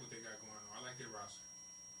what they got going on. I like their roster.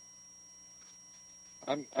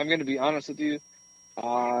 I'm going to be honest with you.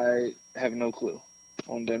 I have no clue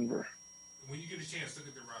on Denver. When you get a chance, look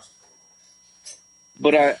at their roster.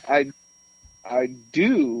 But I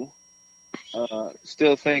do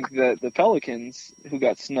still think that the Pelicans, who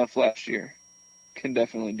got snuffed last year, can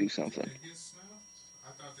definitely do Did something. they get snubbed?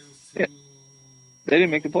 I thought they was Yeah. too. They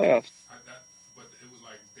didn't make the playoffs. But it was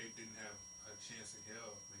like they didn't have a chance in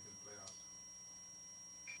hell of making the playoffs.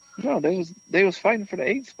 No, they was fighting for the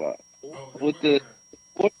 8th spot Oh, with okay.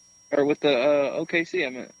 the OKC. I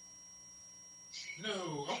meant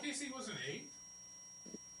No, OKC wasn't 8.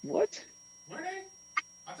 what? Were they?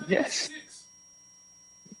 I thought Yes.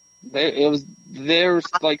 they were 6. There was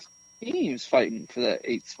like teams fighting for that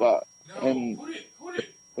 8th spot. No, And who did?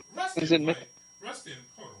 Russ Is didn't it play. Hold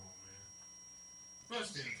on, man.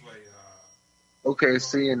 Russ didn't play.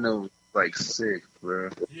 OKC and them like 6, bro.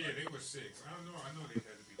 Yeah, they were 6. I know they had to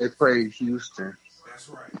be. They played Houston. That's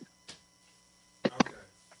right. Okay.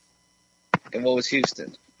 and what was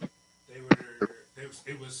Houston?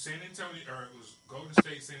 It was San Antonio, or it was Golden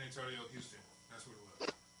State, San Antonio, Houston. That's what it was.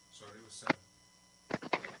 So they were 7.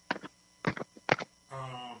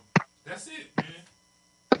 That's it, man.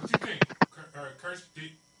 What you think? Kirsch,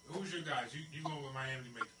 who's your guys? You going with Miami to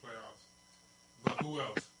make the playoffs? But who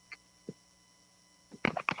else?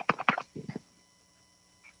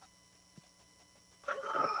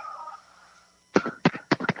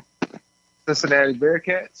 Cincinnati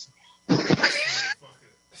Bearcats.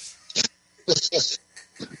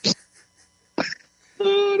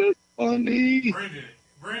 Oh, that's funny.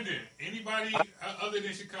 Brendan, anybody other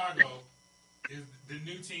than Chicago is the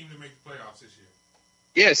new team to make the playoffs this year?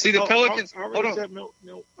 Yeah, see the Pelicans. Hold Hold on.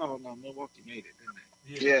 on. Milwaukee made it, didn't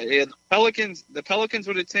they? Yeah. The Pelicans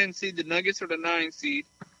were the 10 seed. The Nuggets were the 9 seed.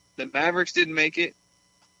 The Mavericks didn't make it,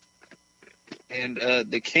 and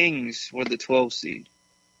the Kings were the 12 seed.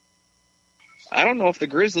 I don't know if the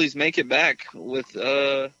Grizzlies make it back with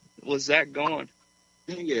Zach gone.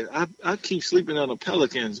 Dang it. I keep sleeping on the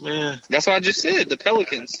Pelicans, man. That's what I just said. The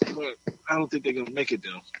Pelicans. But I don't think they're gonna make it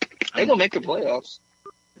though. They gonna make the playoffs.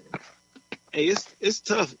 Hey, it's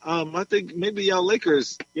tough. I think maybe your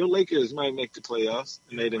Lakers might make the playoffs,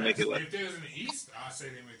 and they didn't make it. If they was in the East, I'd say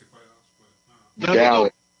they make the playoffs. But No.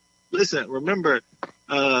 Listen, remember,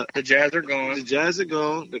 The Jazz are gone. the Jazz are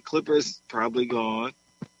gone. The Clippers probably gone.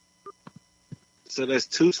 So that's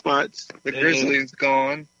 2 spots. The And, Grizzlies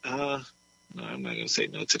gone. no, I'm not gonna say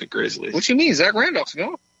no to the Grizzlies. What you mean? Zach Randolph's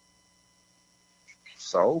gone.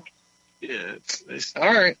 So Yeah. It's,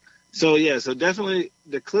 All right. so definitely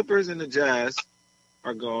the Clippers and the Jazz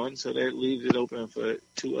are gone. So that leaves it open for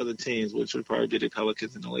 2 other teams, which would probably be the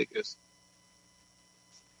Pelicans and the Lakers.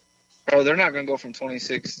 Oh, they're not gonna go from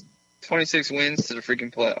 26 wins to the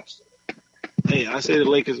freaking playoffs. Hey, I say the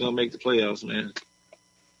Lakers gonna make the playoffs, man.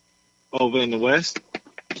 Over in the West.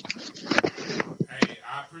 hey,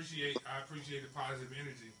 I appreciate the positive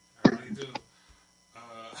energy. I really do.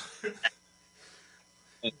 For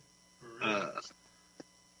real.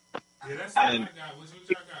 Yeah, that's all I got. What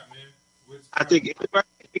y'all got, man? I think everybody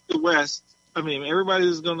in the West. I mean, everybody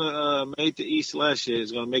who's gonna make the East last year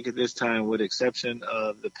is gonna make it this time, with the exception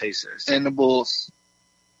of the Pacers. And the Bulls.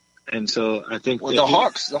 And so I think With the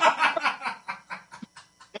Hawks.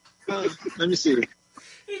 Let me see.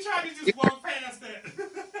 He tried to just walk past that.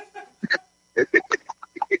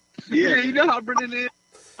 Yeah, you know how Brendan is.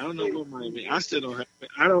 I don't know what Miami. I still don't have.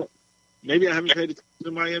 I don't. Maybe I haven't paid attention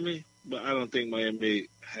to Miami, but I don't think Miami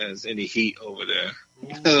has any heat over there.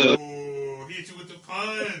 Ooh, he hit you with the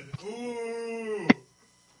pun. Ooh.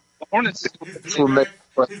 Hornets. His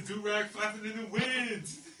do-rag flapping in the wind.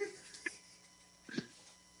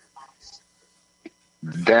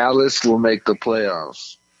 Dallas will make the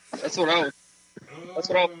playoffs. That's what I was. That's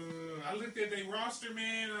what I looked at their roster,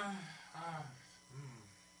 man.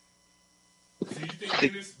 So you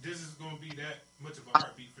think this is going to be that much of a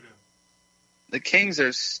heartbeat for them? The Kings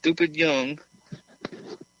are stupid young. No.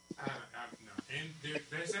 And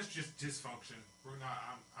that's just dysfunction. We're not.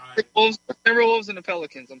 Timberwolves and the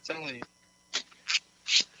Pelicans. I'm telling you.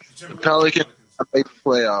 The Pelicans make the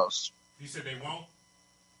playoffs. You said they won't?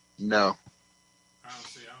 No. I don't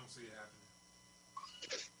see it happening.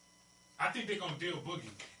 I think they're gonna deal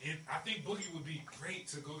Boogie, and I think Boogie would be great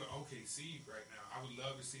to go to OKC right now. I would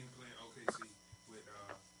love to see him play in OKC with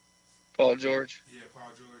Paul George. Yeah,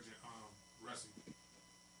 Paul George and Russie.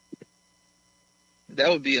 That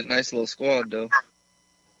would be a nice little squad, though.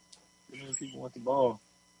 People want the ball.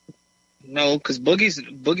 No, because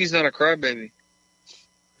Boogie's not a crybaby.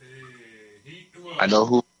 I know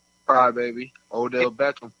who crybaby. Odell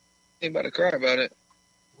Beckham. Ain't about to cry about it.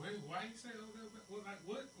 Wait, why you say Odell Beckham?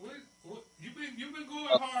 What? You've been going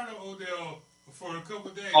hard on Odell for a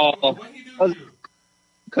couple of days. What he do to you?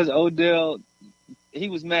 Because Odell, he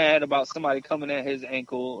was mad about somebody coming at his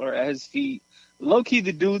ankle or at his feet. Low-key,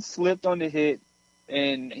 the dude slipped on the hit.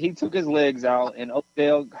 and he took his legs out, and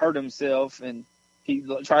Odell hurt himself, and he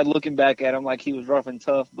tried looking back at him like he was rough and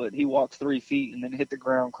tough, but he walked 3 feet and then hit the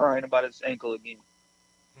ground crying about his ankle again.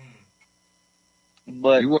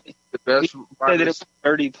 But You want the best he said that it was wide a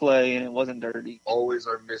dirty play, and it wasn't dirty. always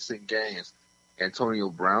are missing games. Antonio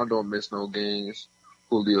Brown don't miss no games.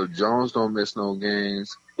 Julio Jones don't miss no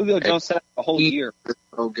games. Julio Jones sat out a whole year.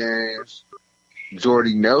 No games.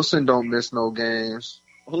 Jordy Nelson don't miss no games.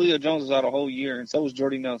 Julio Jones was out a whole year, and so was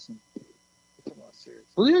Jordy Nelson.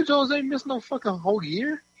 Julio Jones ain't missed no fucking whole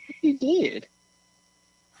year. He did.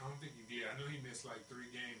 I don't think he did. I know he missed like 3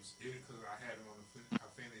 games because I had him on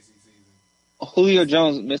a fantasy season. Julio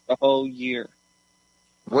Jones missed a whole year.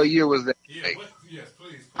 What year was that? Yeah, yes,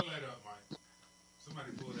 please pull that up, Mike.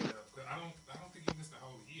 Somebody pull that up. 'Cause I don't think he missed a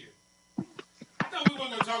whole year. I thought we weren't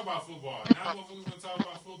going to talk about football. Now we're going to talk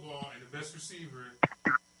about football and the best receiver.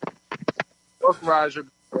 Fuck Roger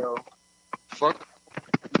Goodell. Fuck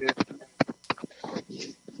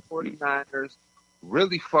 49ers.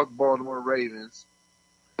 Really fuck Baltimore Ravens.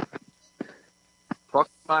 Fuck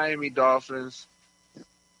Miami Dolphins.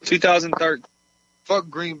 2013. Fuck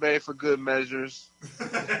Green Bay for good measures.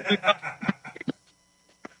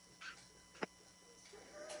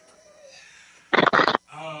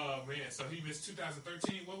 Oh, man. So he missed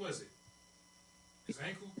 2013. What was it? His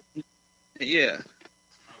ankle? Yeah. Okay.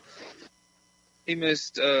 He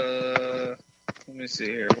missed, let me see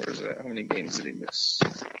here. Where's that? How many games did he miss?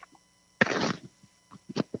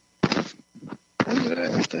 Where's that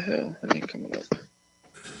at? What the hell? That ain't coming up.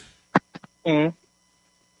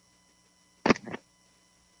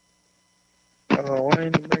 Oh, why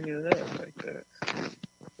ain't he bringing it up like that?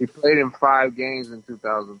 He played in 5 games in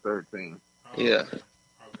 2013. Oh, Yeah. Okay,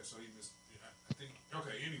 so he missed. I think.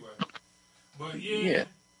 Okay, anyway. But Yeah.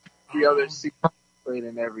 The other season played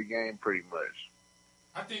in every game pretty much.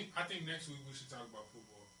 I think next week we should talk about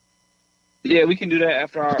football. Yeah, we can do that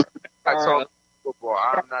after our I talk football.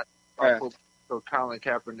 I'm not Right. football. So Colin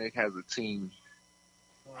Kaepernick has a team.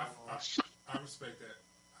 I respect that.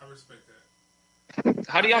 I respect that.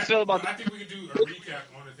 How do y'all feel about I think we can do a recap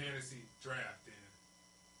on the fantasy draft then.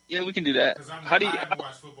 Yeah, we can do that. Because I I haven't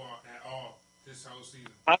watched football at all this whole season.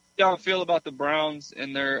 how do y'all feel about the Browns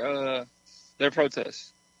and their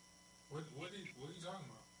protests? What are you talking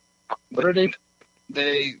about? What are they?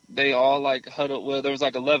 They all like huddled. Well, there was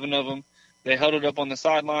like 11 of them. They huddled up on the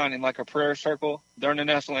sideline in like a prayer circle during the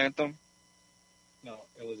national anthem. No,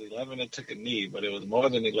 it was 11 that took a knee, but it was more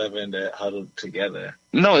than 11 that huddled together.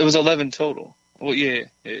 No, it was 11 total. Well, yeah.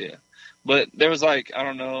 But there was like, I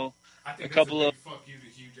don't know, I think A couple that's a of- big fuck you to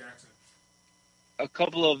Hugh Jackson. a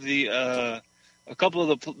couple of the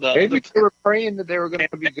Maybe other they were praying that they were going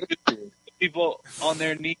to be good this year. people on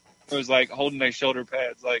their knee was like holding their shoulder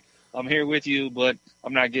pads, like, I'm here with you, but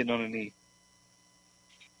I'm not getting on a knee.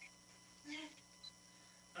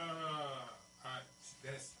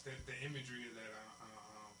 That's the imagery of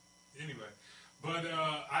that. Anyway, but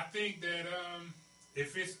I think that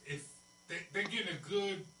if they're getting a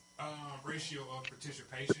good ratio of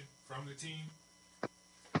participation from the team,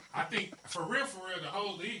 I think for real, the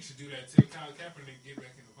whole league should do that too. Colin Kaepernick get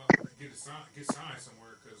back in the public, get signed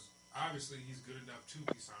somewhere because obviously he's good enough to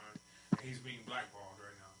be signed, and he's being blackballed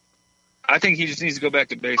right now. I think he just needs to go back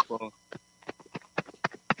to baseball.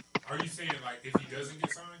 Are you saying like if he doesn't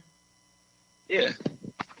get signed? Yeah.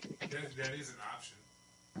 That is an option,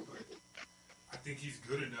 but I think he's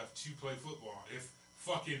good enough to play football. If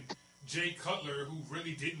fucking Jay Cutler, who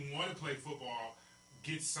really didn't want to play football,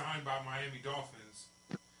 gets signed by Miami Dolphins,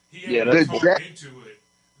 he had to talk into it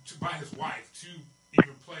by his wife to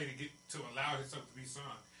even play to allow himself to be signed.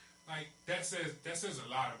 Like that says a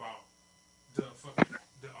lot about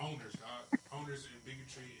the owners, owners and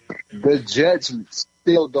bigotry. And The Jets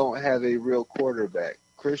still don't have a real quarterback.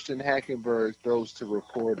 Christian Hackenberg throws to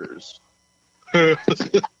reporters. Wow.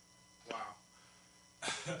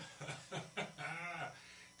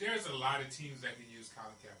 There's a lot of teams that can use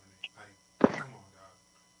Colin Kaepernick. Like, come on,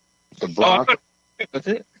 dog. The Broncos. That's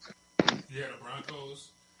it. Yeah, the Broncos.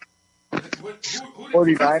 Who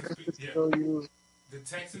 49ers yeah, still use. the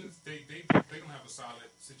Texans. They don't have a solid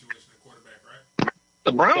situation at quarterback, right?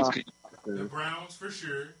 The Browns could. The Browns for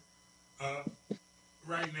sure.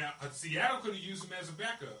 Right now, Seattle could have used him as a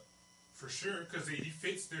backup for sure because he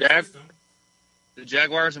fits their system. The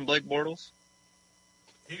Jaguars and Blake Bortles.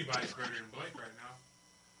 Anybody's better than Blake right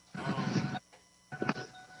now.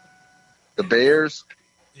 The Bears.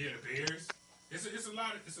 Yeah, the Bears. It's a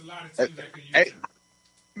lot of teams that could use Hey, him.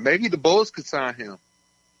 maybe the Bulls could sign him.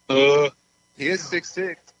 He is 6'6".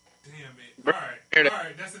 Damn it! All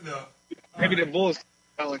right, that's enough. Maybe the Bulls.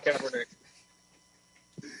 Colin Kaepernick.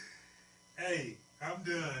 Hey, I'm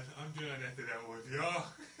done. I'm done after that one, y'all.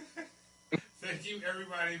 Thank you,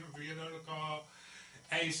 everybody, for being on the call.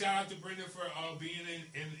 Hey, shout out to Brendan for being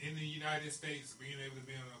in the United States, being able to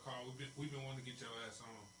be on the call. We've been wanting to get your ass on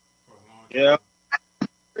for a long time. Yeah.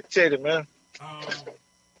 Appreciate it, man.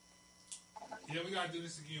 Yeah, we gotta do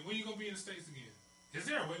this again. When you gonna be in the States again? Is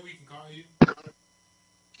there a way we can call you?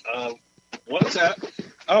 WhatsApp.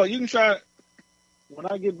 Oh, you can try. When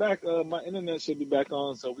I get back, my internet should be back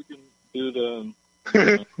on, so we can do the.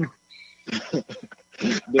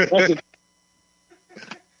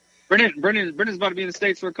 Brendan's about to be in the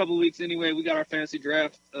States for a couple of weeks anyway. We got our fantasy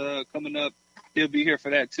draft coming up. He'll be here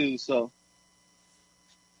for that too, so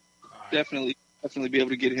definitely be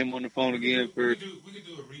able to get him on the phone again. We could do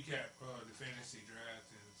a recap of the fantasy draft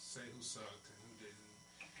and say who sucked and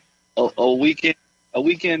who didn't. A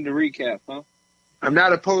weekend to recap, huh? I'm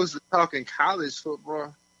not opposed to talking college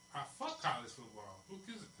football. Fuck college football. Who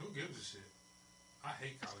gives a shit? I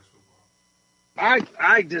hate college football.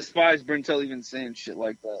 I despise Brentel even saying shit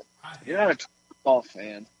like that. You're not a football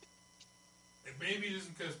fan. Maybe it's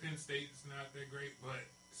because Penn State's not that great, but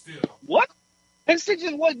still. What? Penn State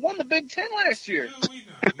just won the Big Ten last year. Dude, we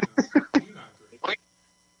not great.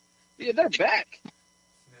 Yeah, they're back.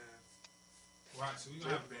 Nah. Watch, we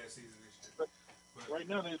gonna have a bad season this year. But Right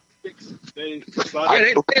now, they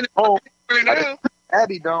Right now.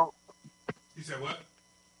 Cincinnati don't. you said what?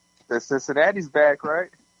 The Cincinnati's back, right?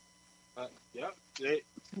 Yep, they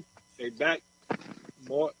back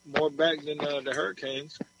more back than the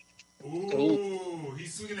Hurricanes. Ooh,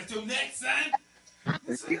 he's swinging at your neck, son.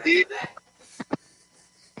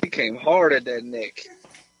 He came hard at that neck.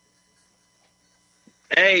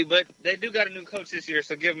 Hey, but they do got a new coach this year,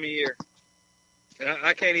 so give him a year. And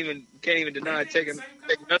I can't even deny taking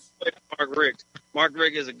nothing away from Mark Rick. Mark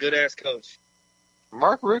Rick is a good ass coach.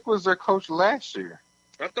 Mark Rick was their coach last year.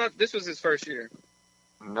 I thought this was his first year.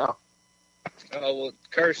 No. Oh well,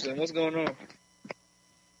 Kirsten, what's going on?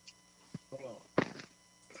 Y'all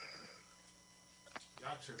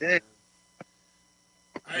tripping.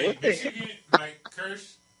 Hey, What the Michigan, like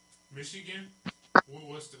Kirsch, Michigan.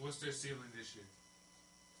 What's their ceiling this year?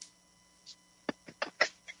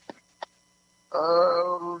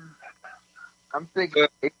 I'm thinking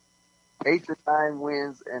 8 to 9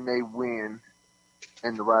 wins, and they win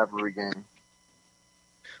in the rivalry game.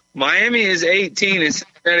 Miami is 18 and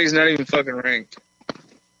Cincinnati's not even fucking ranked.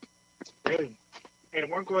 Hey,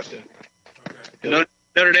 one question. Okay.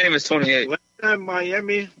 Notre Dame is 28. Last time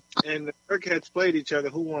Miami and the Bearcats played each other,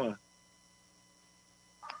 who won?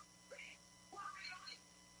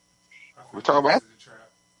 We're talking about. I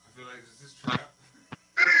feel like this is a trap.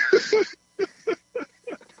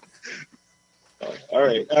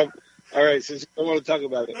 All right. Since you don't want to talk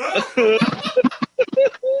about it,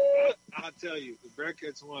 I'll tell you. The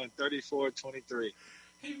Bearcats won 34-23.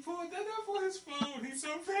 He pulled that up on his phone. He's so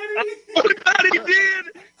petty. God, he did.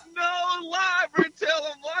 No lie, Brentel.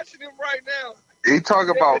 I'm watching him right now. He talk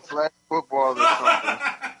about flag football or something.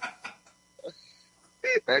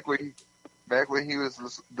 Back when he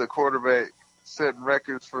was the quarterback, setting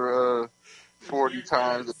records for 40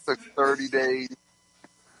 times. It took 30 days,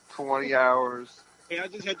 20 hours. Hey, I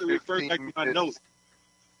just had to refer back to my notes.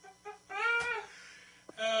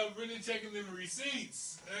 Brendan checking them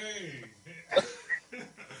receipts. Hey.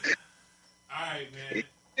 All right, man.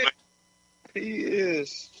 He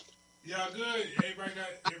is. Y'all good? Everybody got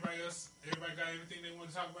everything they want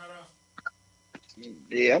to talk about?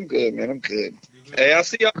 Yeah, I'm good, man. I'm good. You good? Hey, I'll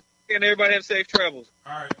see y'all and everybody have safe travels.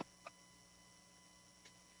 All right.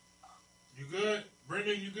 You good?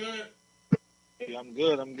 Brendan, you good? Hey, I'm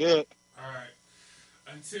good. All right.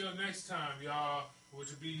 Until next time, y'all, which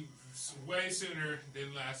will be way sooner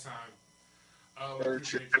than last time. We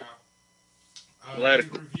appreciate y'all. Later.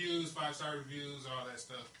 Reviews, 5-star reviews, all that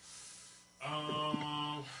stuff.